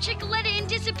after Chickaletta and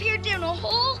disappeared down a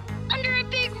hole under a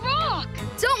big rock.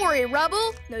 Don't worry,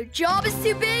 Rubble. No job is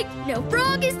too big, no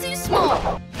frog is too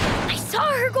small. I saw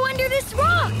her go under this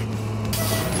rock.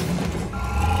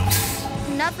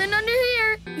 Nothing under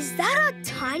here. Is that a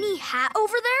tiny hat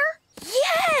over there?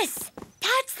 Yes!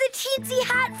 That's the teensy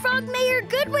hat Frog Mayor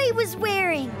Goodway was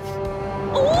wearing.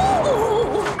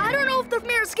 Ooh! I don't know if the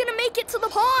mayor's gonna make it to the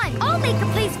pond. I'll make a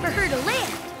place for her to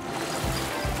land.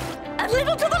 A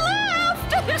little to the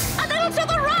left! A little to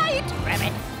the right!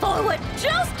 Rabbit, forward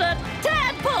just a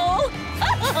tadpole!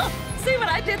 See what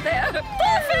I did there?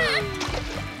 Perfect!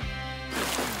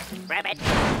 Rabbit.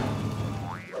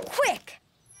 Quick!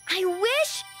 I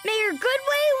wish Mayor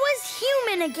Goodway was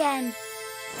human again.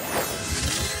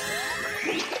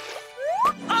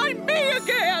 I'm me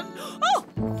again! Oh,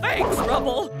 thanks,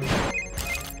 Rubble.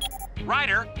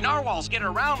 Ryder, narwhals get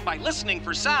around by listening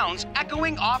for sounds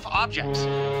echoing off objects.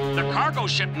 The cargo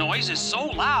ship noise is so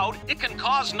loud, it can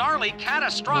cause Gnarly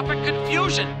catastrophic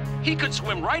confusion. He could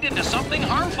swim right into something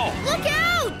harmful. Look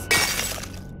out!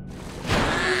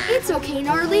 It's okay,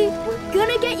 Gnarly. We're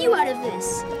gonna get you out of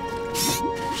this.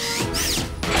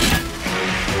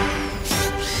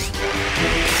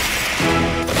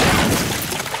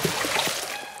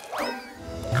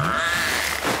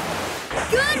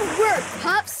 Good work,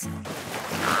 pups.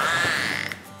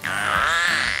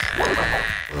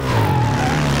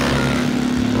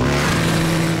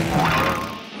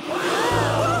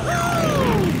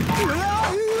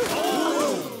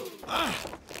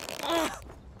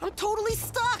 I'm totally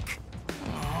stuck.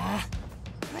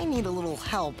 I need a little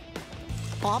help.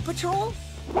 Paw Patrol?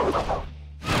 Hey,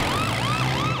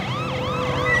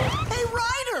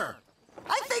 Ryder!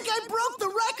 I think I broke the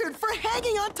record for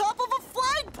hanging on top of a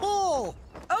flagpole!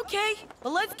 Okay,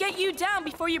 well, let's get you down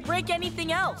before you break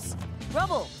anything else.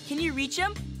 Rubble, can you reach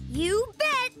him? You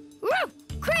bet! Woo!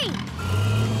 Crane!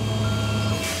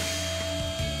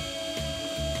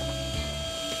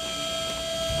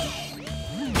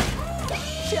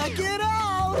 Check it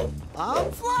out!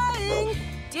 I'm flying!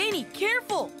 Danny,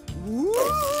 careful! Woo!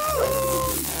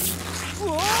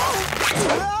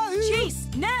 Chase,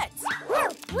 nets!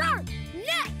 Roar, roar,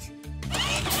 net!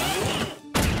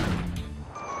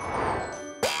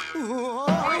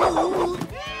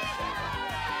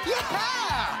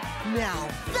 Yeah! Now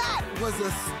that was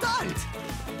a stunt!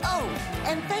 Oh,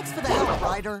 and thanks for the help,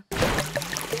 Ryder.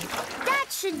 That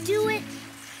should do it.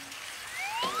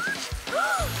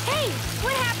 Hey,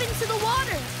 what happened to the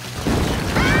water?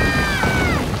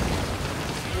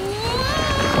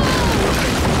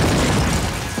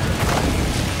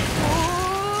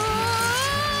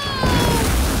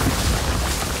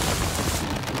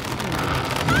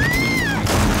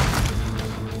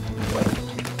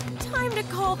 Time to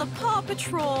call the Paw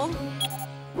Patrol.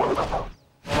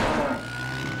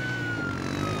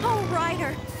 Oh,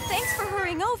 Ryder, thanks for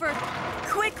hurrying over.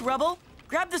 Quick, Rubble,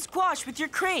 grab the squash with your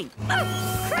crane. Oh,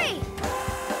 crane!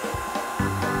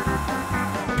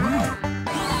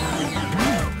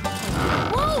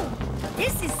 Whoa!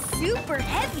 This is super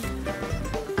heavy.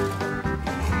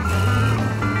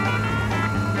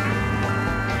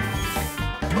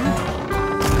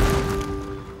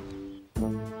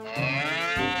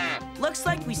 Looks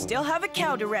like we still have a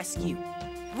cow to rescue.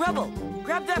 Rubble,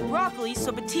 grab that broccoli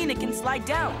so Bettina can slide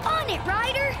down. On it,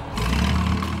 Ryder!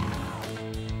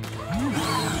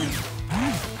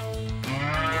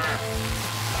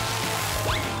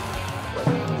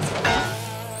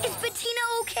 Is Bettina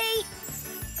okay?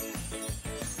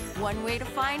 One way to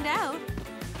find out.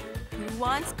 Who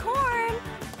wants corn?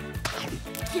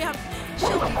 Yep,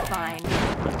 she'll be fine.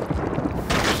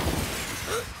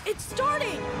 It's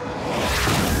starting!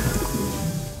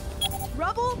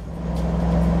 Rubble?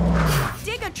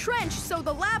 Dig a trench so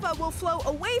the lava will flow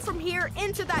away from here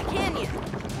into that canyon.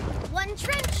 One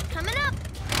trench coming up.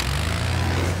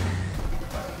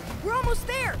 We're almost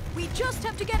there. We just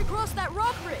have to get across that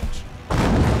rock ridge.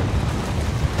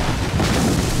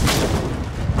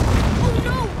 Oh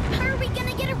no! How are we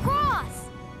gonna get across?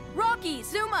 Rock Rocky,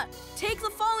 Zuma, take the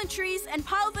fallen trees and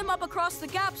pile them up across the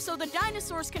gap so the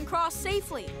dinosaurs can cross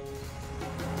safely.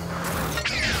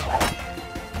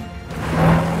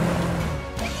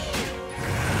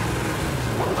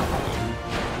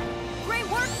 Great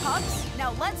work, pups.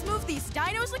 Now let's move these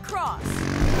dinos across.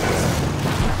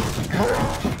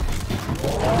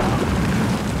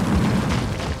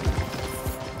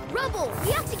 Rubble,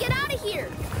 we have to get out of here.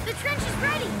 The trench is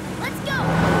ready. Let's go.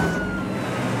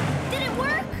 Did it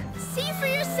work? See for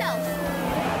yourself.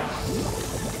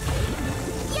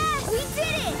 Yes, we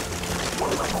did it.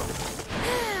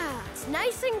 It's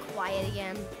nice and quiet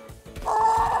again.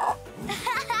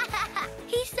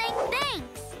 He's saying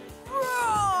thanks.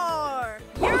 Roar!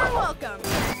 You're welcome.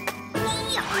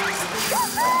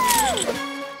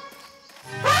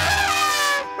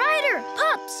 Ryder,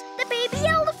 pups, the baby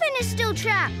elephant is still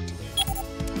trapped.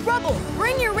 Rubble,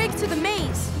 bring your rig to the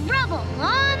maze. Rubble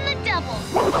on the double.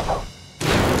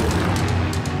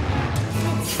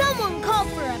 Did someone call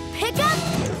for a pickup?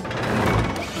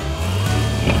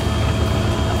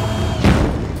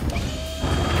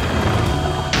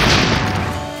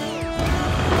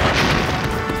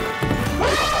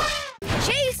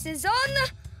 Chase is on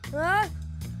the...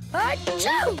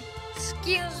 Achoo!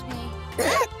 Excuse me.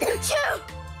 Achoo!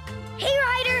 Hey,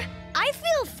 Ryder, I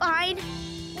feel fine.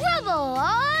 Rubble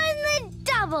on the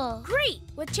double. Great!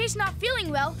 With Chase not feeling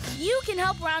well, you can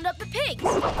help round up the pigs.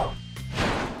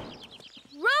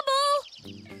 Rubble!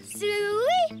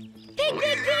 Suey! Pig, pig,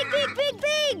 pig, pig, pig,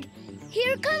 pig!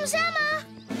 Here comes Emma.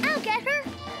 I'll get her.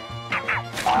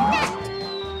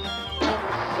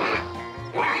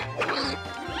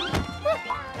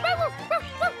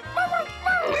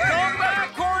 Come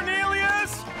back,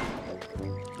 Cornelius!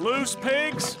 Loose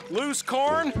pigs, loose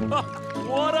corn.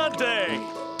 What a day!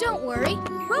 Don't worry,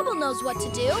 Rubble knows what to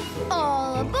do.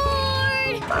 All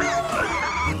aboard!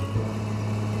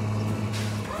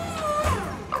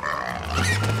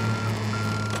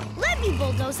 Let me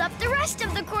bulldoze up the rest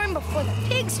of the corn before the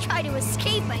pigs try to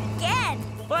escape again.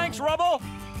 Thanks, Rubble.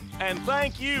 And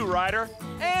thank you, Ryder.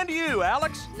 And you,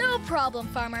 Alex. No problem,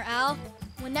 Farmer Al.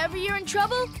 Whenever you're in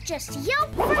trouble, just yell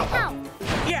for help.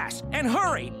 Yes, and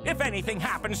hurry. If anything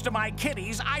happens to my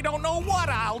kitties, I don't know what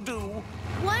I'll do.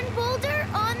 One boulder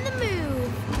on the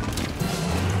move.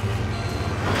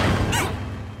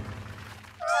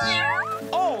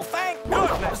 Oh, thank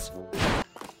goodness.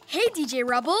 Hey, DJ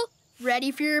Rubble. Ready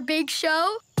for your big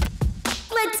show?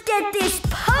 Let's get this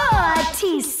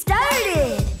party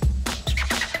started!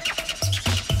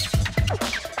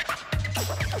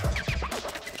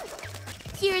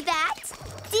 Hear that?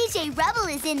 DJ Rubble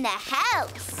is in the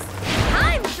house.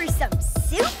 Time for some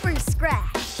super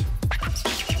scratch.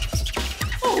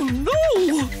 Oh no!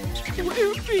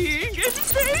 We're being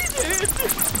invaded!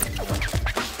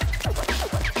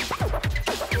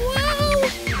 Whoa!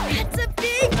 That's a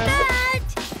big bat!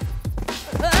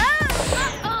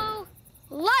 Uh-oh!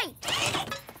 Light!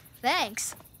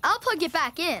 Thanks. I'll plug it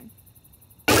back in.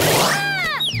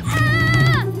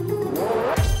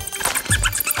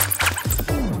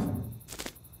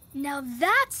 Now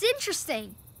that's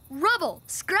interesting. Rubble,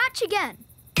 scratch again.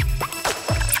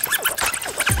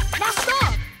 Now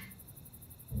stop!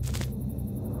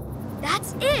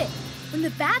 That's it. When the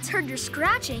bats heard your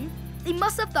scratching, they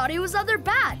must have thought it was other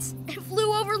bats and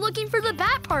flew over looking for the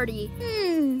bat party.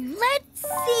 Let's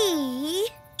see.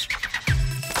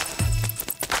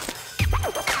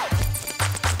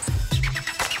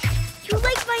 You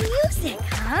like my music,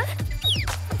 huh?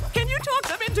 Can you talk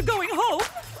them into going home?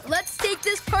 Let's take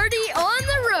this party on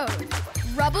the road.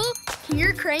 Rubble, can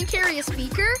your crane carry a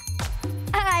speaker?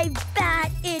 I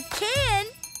bet it can.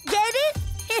 Get it?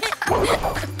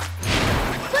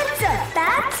 What's up,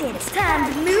 bats? It's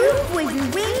time to move with your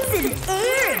wings in the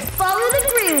air and follow the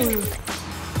groove.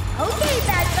 Okay,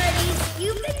 Bat Buddies,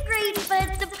 you've been great,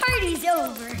 but the party's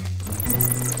over.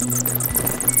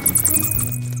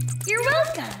 You're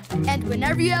welcome. And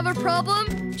whenever you have a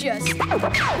problem, just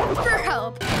for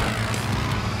help.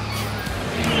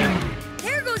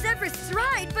 There goes Everest's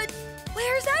ride, but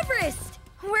where's Everest?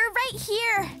 We're right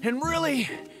here. And really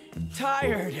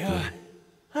tired.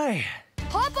 Hey.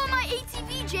 Hop on my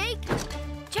ATV, Jake.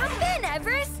 Jump in,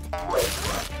 Everest.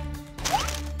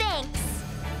 Thanks.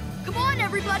 Come on,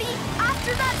 everybody.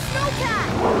 After that snowcat.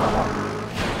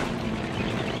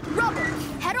 Rubble,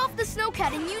 head off the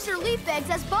snowcat and use your leaf bags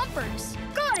as bumpers.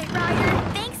 Got it, Ryder.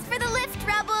 Thanks for the lift,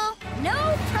 Rubble.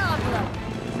 No problem.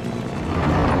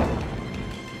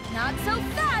 Not so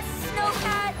fast,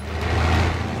 Snowcat.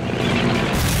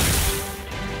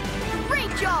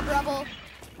 Great job, Rubble.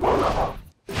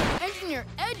 Engineer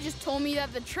Ed just told me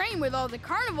that the train with all the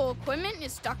carnival equipment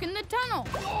is stuck in the tunnel.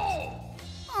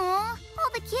 Aw,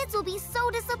 All the kids will be so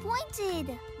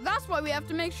disappointed. That's why we have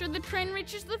to make sure the train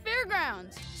reaches the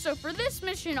fairgrounds. So for this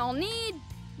mission, I'll need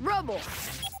Rubble.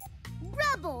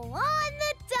 Rubble on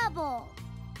the double.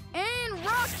 And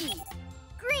Rocky.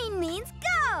 Green means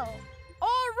go.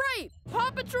 All right,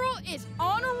 Paw Patrol is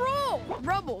on a roll.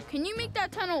 Rubble, can you make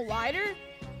that tunnel wider?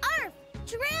 Arf,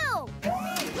 drill.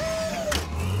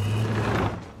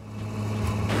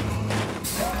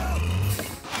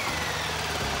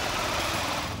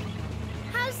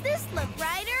 How's this look,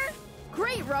 Ryder?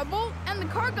 Great, Rubble, and the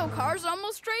cargo car's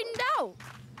almost straightened out.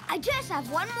 I just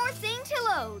have one more thing to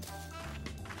load.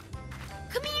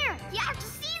 Come here, you have to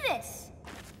see this.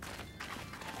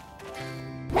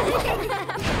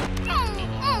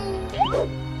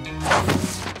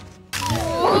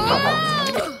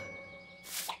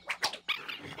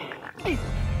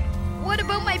 What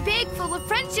about my bag full of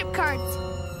friendship cards?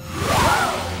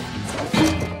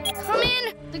 Come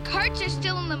in. The cards are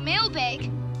still in the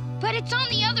mailbag, but it's on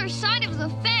the other side of the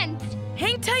fence.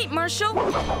 Hang tight, Marshall.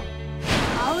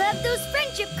 I'll have those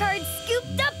friendship cards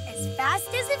scooped up as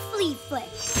fast as a flea flick.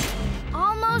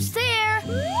 Almost there.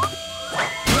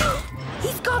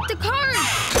 He's got the card.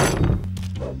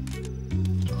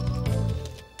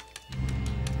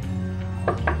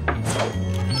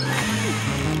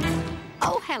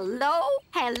 Oh, hello,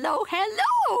 hello,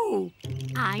 hello.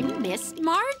 I'm Miss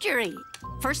Marjorie.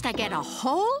 First, I get a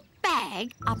whole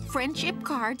bag of friendship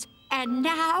cards, and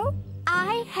now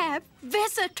I have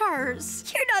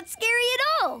visitors. You're not scary at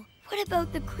all. What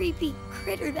about the creepy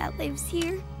critter that lives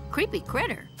here? Creepy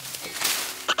critter?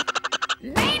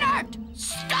 Maynard!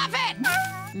 Stop it!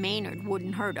 Maynard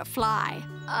wouldn't hurt a fly.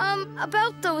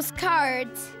 About those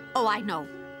cards. Oh, I know.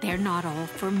 They're not all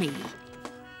for me.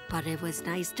 But it was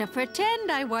nice to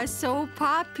pretend I was so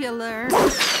popular.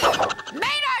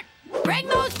 Maynard! Bring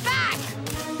those back!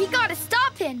 We gotta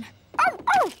stop him. Oh,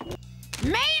 oh!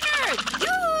 Maynard!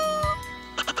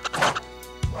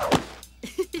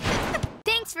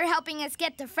 Thanks for helping us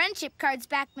get the friendship cards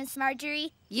back, Miss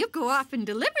Marjorie. You go off and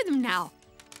deliver them now.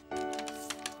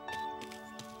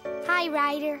 Hi,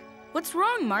 Ryder. What's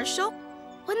wrong, Marshall?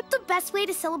 Wouldn't the best way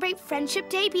to celebrate Friendship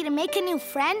Day be to make a new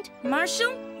friend?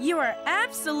 Marshall, you are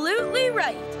absolutely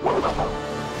right.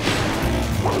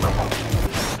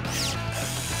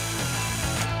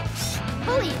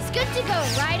 Pulley is good to go,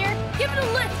 Ryder. Give it a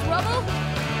lift, Rubble.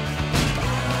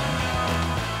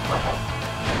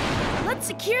 Let's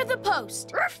secure the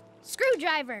post.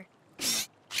 Screwdriver.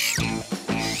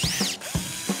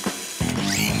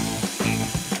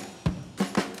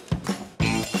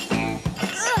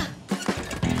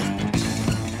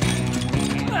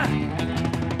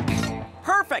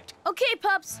 Perfect! Okay,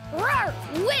 pups. Roar!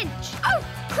 Winch! Oh,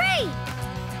 crane!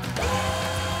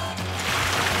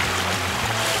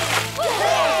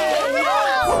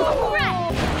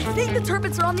 I think the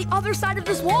turbines are on the other side of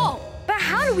this wall. But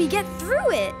how do we get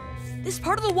through it? This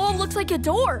part of the wall looks like a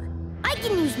door. I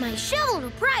can use my shovel to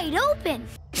pry it open.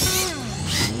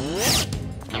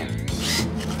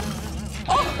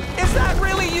 Oh, is that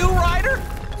really you, Ryder?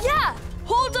 Yeah,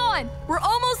 hold on. We're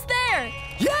almost there.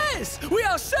 Yes, we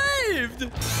are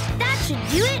saved. That should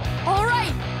do it. All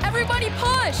right, everybody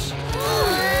push.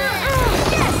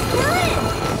 Yes, we're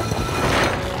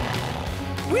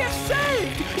in. We are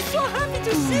saved. So happy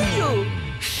to see you.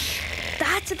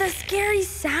 That's the scary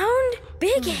sound?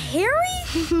 Big Harry?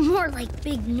 More like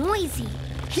big noisy.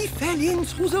 He fell in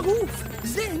through the roof.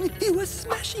 Then he was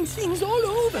smashing things all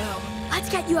over. Let's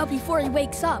get you out before he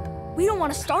wakes up. We don't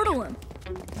want to startle him.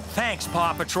 Thanks,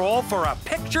 Paw Patrol, for a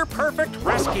picture-perfect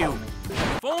rescue.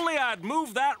 If only I'd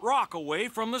moved that rock away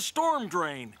from the storm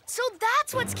drain. So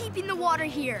that's what's keeping the water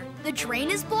here. The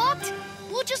drain is blocked?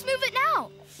 We'll just move it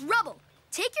now. Rubble,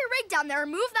 take your rig down there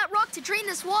and move that rock to drain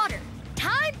this water.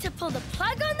 Time to pull the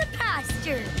plug on the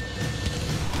pasture.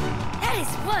 That is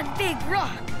one big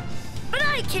rock, but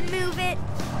I can move it.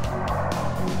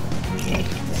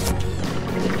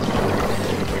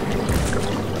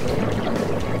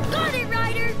 Got it,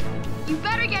 Ryder! You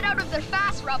better get out of there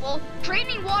fast, Rubble.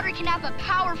 Draining water can have a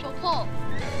powerful pull.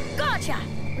 Gotcha!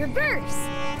 Reverse!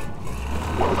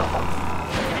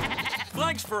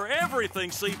 Thanks for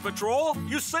everything, Sea Patrol.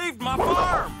 You saved my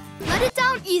farm. Let it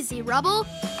down easy, Rubble.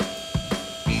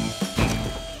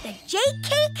 The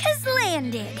J-Cake has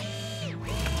landed.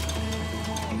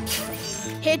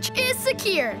 Hitch is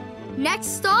secure. Next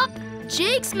stop,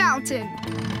 Jake's Mountain.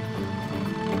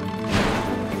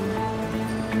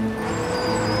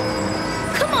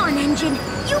 Come on, engine.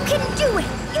 You can do it.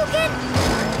 You can...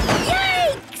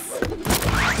 Yikes!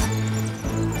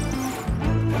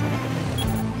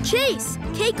 Chase,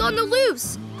 cake on the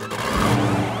loose.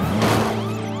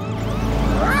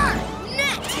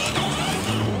 Net!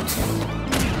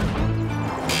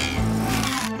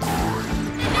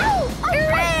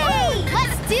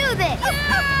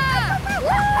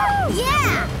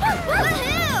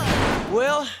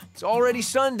 It's already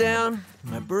sundown.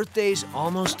 My birthday's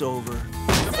almost over.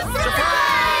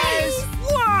 Surprise!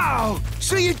 Wow!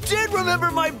 So you did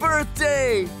remember my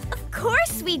birthday! Of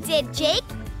course we did, Jake.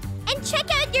 And check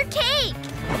out your cake.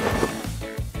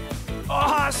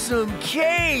 Awesome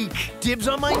cake! Dibs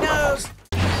on my nose.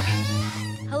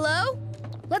 Hello?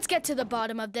 Let's get to the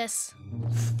bottom of this.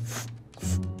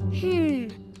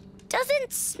 Doesn't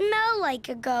smell like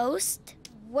a ghost.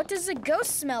 What does a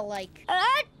ghost smell like?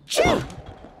 Achoo!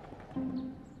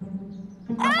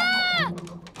 Ah!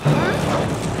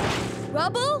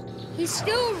 Rubble? He's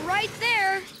still right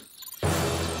there.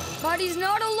 But he's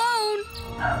not alone.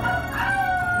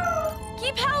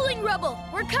 Keep howling, Rubble.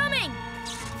 We're coming.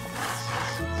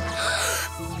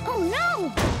 Oh,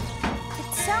 no!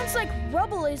 It sounds like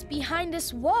Rubble is behind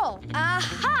this wall.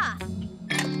 Aha!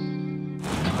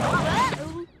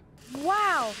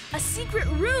 Wow, a secret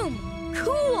room.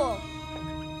 Cool.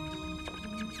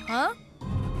 Huh?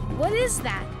 What is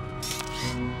that?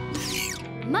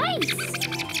 Mice!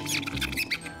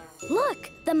 Look,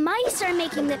 the mice are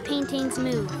making the paintings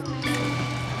move.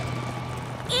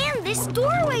 And this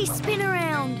doorway spin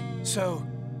around. So,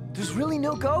 there's really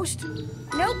no ghost?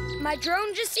 Nope, my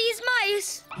drone just sees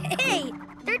mice. Hey,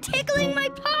 they're tickling my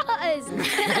paws.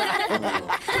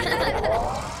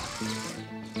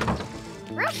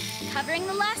 Rough, covering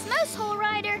the last mouse hole,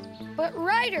 Ryder. But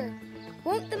Ryder,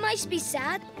 won't the mice be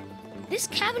sad? This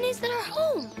cabin is their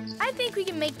home. I think we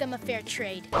can make them a fair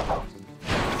trade.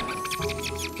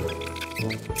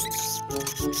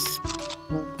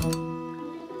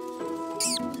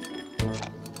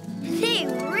 They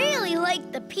really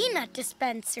like the peanut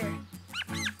dispenser.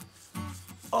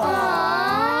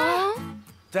 Aww.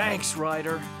 Thanks,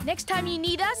 Ryder. Next time you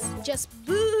need us, just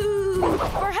boo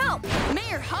for help.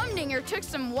 Mayor Humdinger took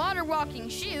some water walking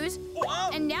shoes,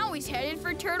 and now he's headed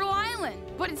for Turtle Island.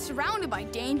 But it's surrounded by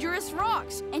dangerous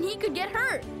rocks, and he could get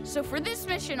hurt. So for this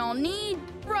mission, I'll need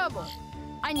Rubble.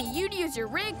 I need you to use your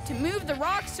rig to move the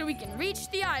rocks so we can reach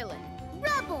the island.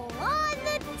 Rubble on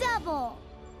the double.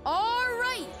 All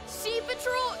right, Sea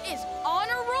Patrol is on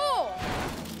a roll.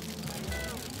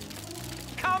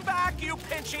 Come back, you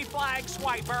pinchy flag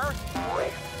swiper!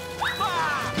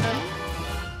 Ah!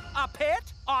 A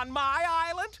pit on my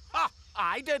island? Ha!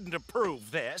 I didn't approve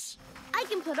this. I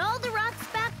can put all the rocks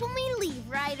back when we leave,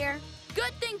 Ryder.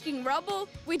 Good thinking, Rubble.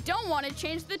 We don't want to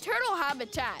change the turtle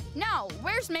habitat. Now,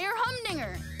 where's Mayor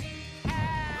Humdinger?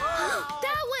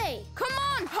 That way! Come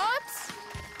on, pups!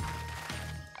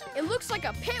 It looks like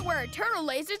a pit where a turtle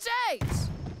lays its eggs.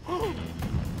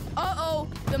 Uh-oh,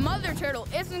 the mother turtle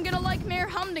isn't gonna like Mayor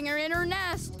Humdinger in her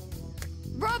nest.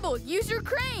 Rubble, use your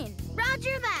crane.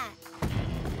 Roger that.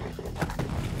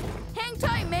 Hang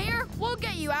tight, Mayor. We'll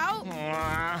get you out.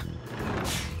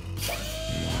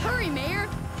 Hurry, Mayor.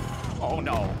 Oh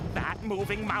no, that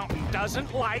moving mountain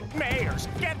doesn't like mayors.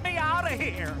 Get me out of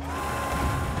here.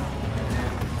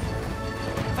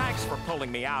 Thanks for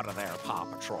pulling me out of there, Paw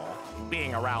Patrol.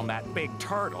 Being around that big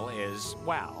turtle is,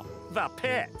 well, the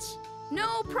pits.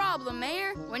 No problem,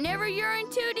 Mayor. Whenever you're in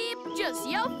too deep, just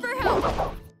yell for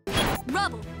help.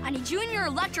 Rubble, I need you and your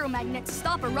electromagnet to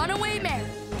stop a runaway mare.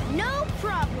 No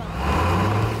problem.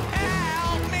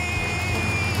 Help me!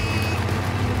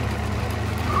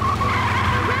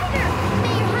 Ryder,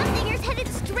 Mayor Humdinger's headed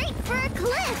straight for a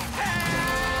cliff.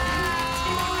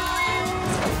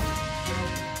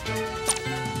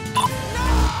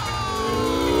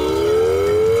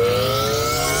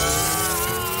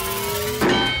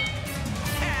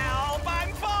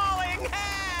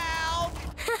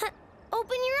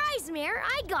 Mayor,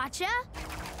 I gotcha.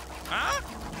 Huh?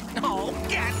 Oh,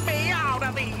 get me out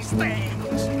of these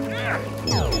things!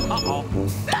 Uh-oh.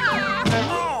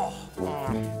 Ah!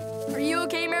 Are you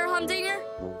okay, Mayor Humdinger?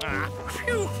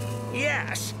 Phew.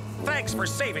 Yes. Thanks for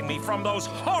saving me from those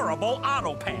horrible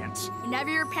auto pants. Whenever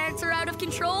your pants are out of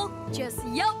control, just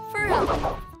yelp for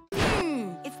help.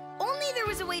 If only there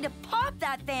was a way to pop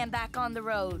that van back on the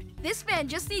road. This van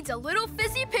just needs a little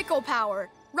fizzy pickle power.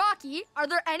 Rocky, are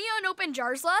there any unopened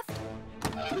jars left?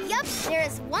 Yep, there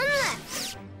is one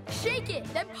left. Shake it,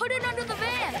 then put it under the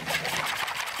van.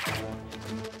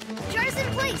 Jars in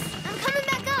place. I'm coming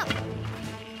back up.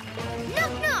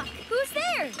 Knock, knock. Who's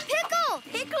there? Pickle.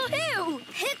 Pickle who?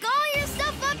 Pick all your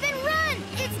stuff up and run.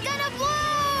 It's gonna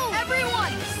blow.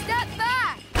 Everyone, step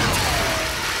back.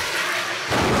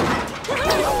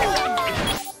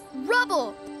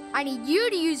 Rubble, I need you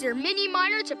to use your mini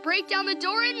miner to break down the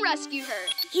door and rescue her.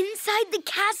 Inside the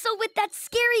castle with that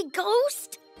scary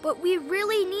ghost? But we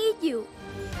really need you.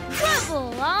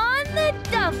 Rubble on the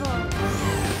double.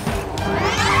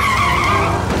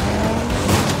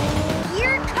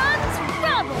 Here comes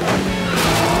Rubble.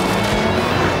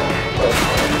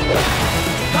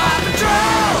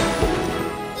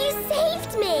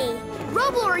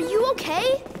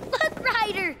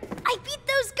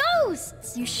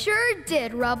 Yes, you sure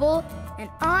did, Rubble. And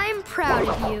I'm proud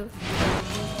of you.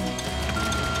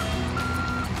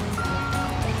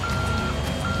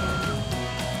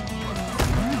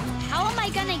 How am I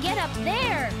gonna get up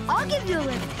there? I'll give you a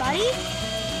lift, buddy.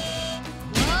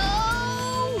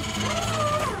 Whoa!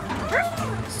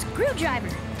 Screwdriver.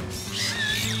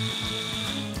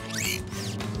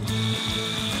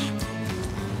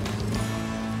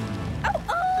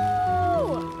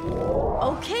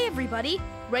 Oh! Okay, everybody.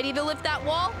 Ready to lift that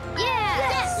wall?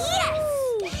 Yes!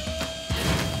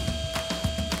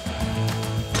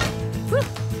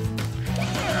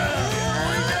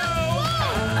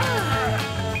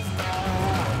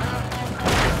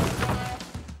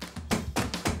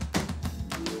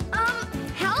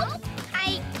 Help?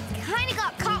 I kinda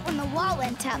got caught when the wall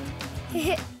went up.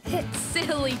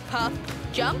 Silly pup.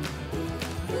 Jump?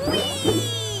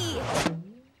 Whee!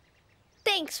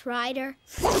 Thanks, Ryder.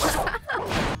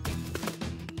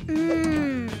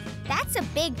 That's a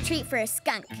big treat for a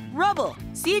skunk. Rubble,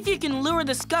 see if you can lure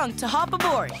the skunk to hop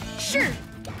aboard. Sure.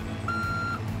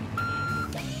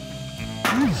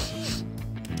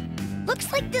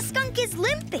 Looks like the skunk is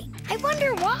limping. I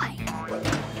wonder why.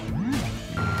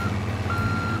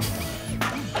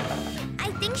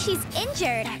 I think she's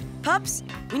injured. Pups,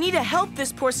 we need to help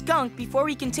this poor skunk before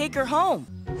we can take her home.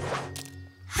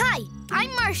 Hi,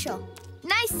 I'm Marshall.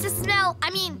 Nice to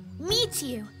meet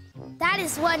you. That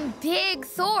is one big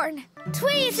thorn.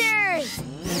 Tweezers!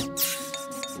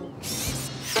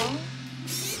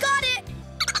 Got it!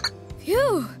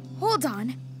 Phew, hold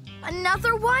on.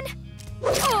 Another one?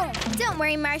 Oh, don't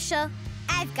worry, Marshall.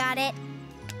 I've got it.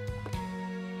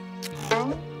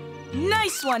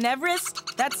 Nice one,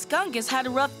 Everest. That skunk has had a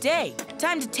rough day.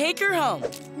 Time to take her home.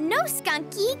 No,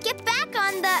 Skunky, get back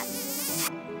on the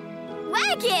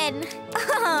wagon.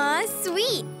 Aw,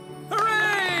 sweet.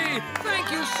 Hooray!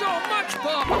 Thank you so much,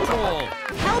 Paw Patrol.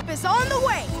 Help is on the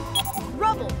way.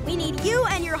 Rubble, we need you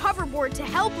and your hoverboard to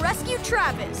help rescue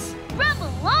Travis.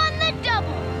 Rubble on the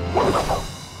double.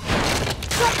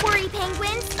 Don't worry,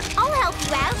 penguins. I'll help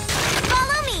you out.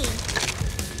 Follow me.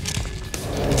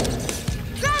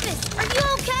 Travis, are you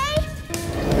okay?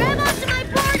 Grab onto my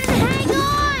board and hang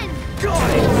on. Got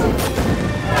it!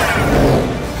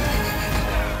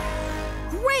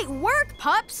 Great work,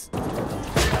 pups.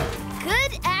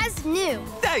 Good as new.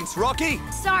 Thanks, Rocky.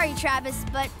 Sorry, Travis,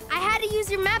 but I had to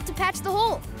use your map to patch the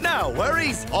hole. No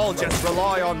worries. I'll just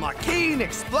rely on my keen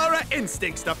explorer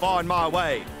instincts to find my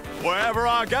way. Wherever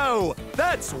I go,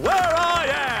 that's where I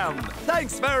am.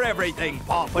 Thanks for everything,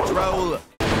 Paw Patrol.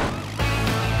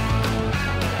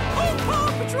 Oh,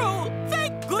 Paw Patrol!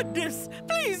 Thank goodness!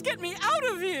 Please get me out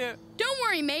of here! Don't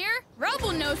worry, Mayor.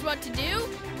 Rubble knows what to do.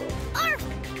 Arf!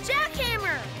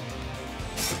 Jackhammer!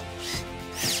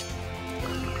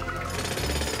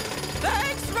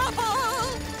 Thanks,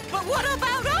 Rubble! But what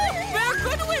about Bear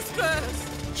Good Whiskers?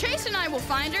 Chase and I will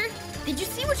find her. Did you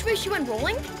see which way she went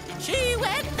rolling? She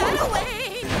went that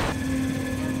way!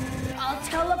 I'll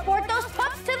teleport those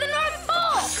pups to the North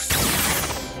Pole!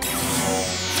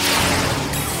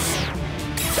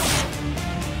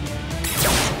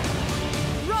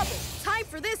 Rubble, time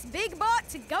for this big bot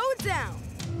to go down.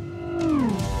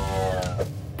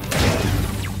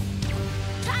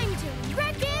 Time to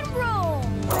wreck and roll!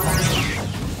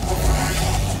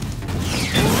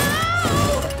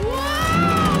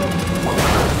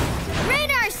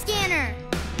 Radar scanner!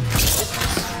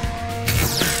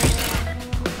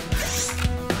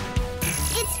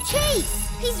 It's Chase!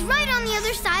 He's right on the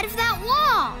other side of that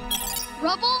wall!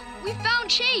 Rubble, we found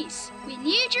Chase. We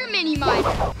need your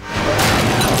mini-miner.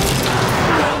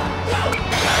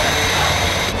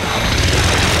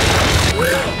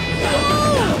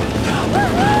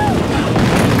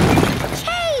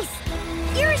 Chase!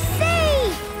 You're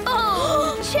safe!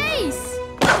 Oh, Chase!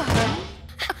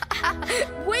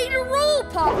 Way to roll,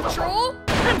 Paw Patrol!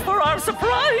 And for our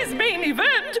surprise main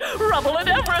event, Rubble and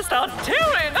Everest are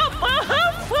tearing up the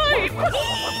half-pipe!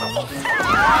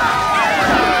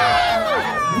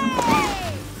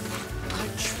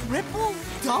 Triple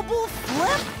double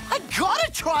flip? I gotta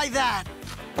try that!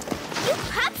 You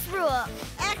pups rule!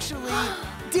 Actually,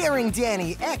 Daring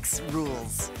Danny X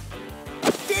rules.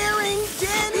 Daring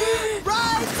Danny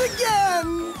rides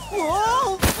again!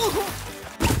 Whoa!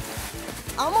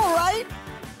 I'm all right.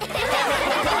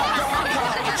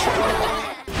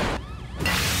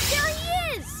 There he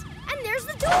is! And there's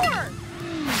the door!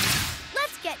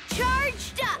 Let's get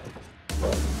charged up!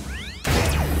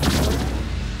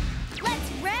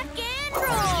 Let's wreck and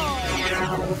roll!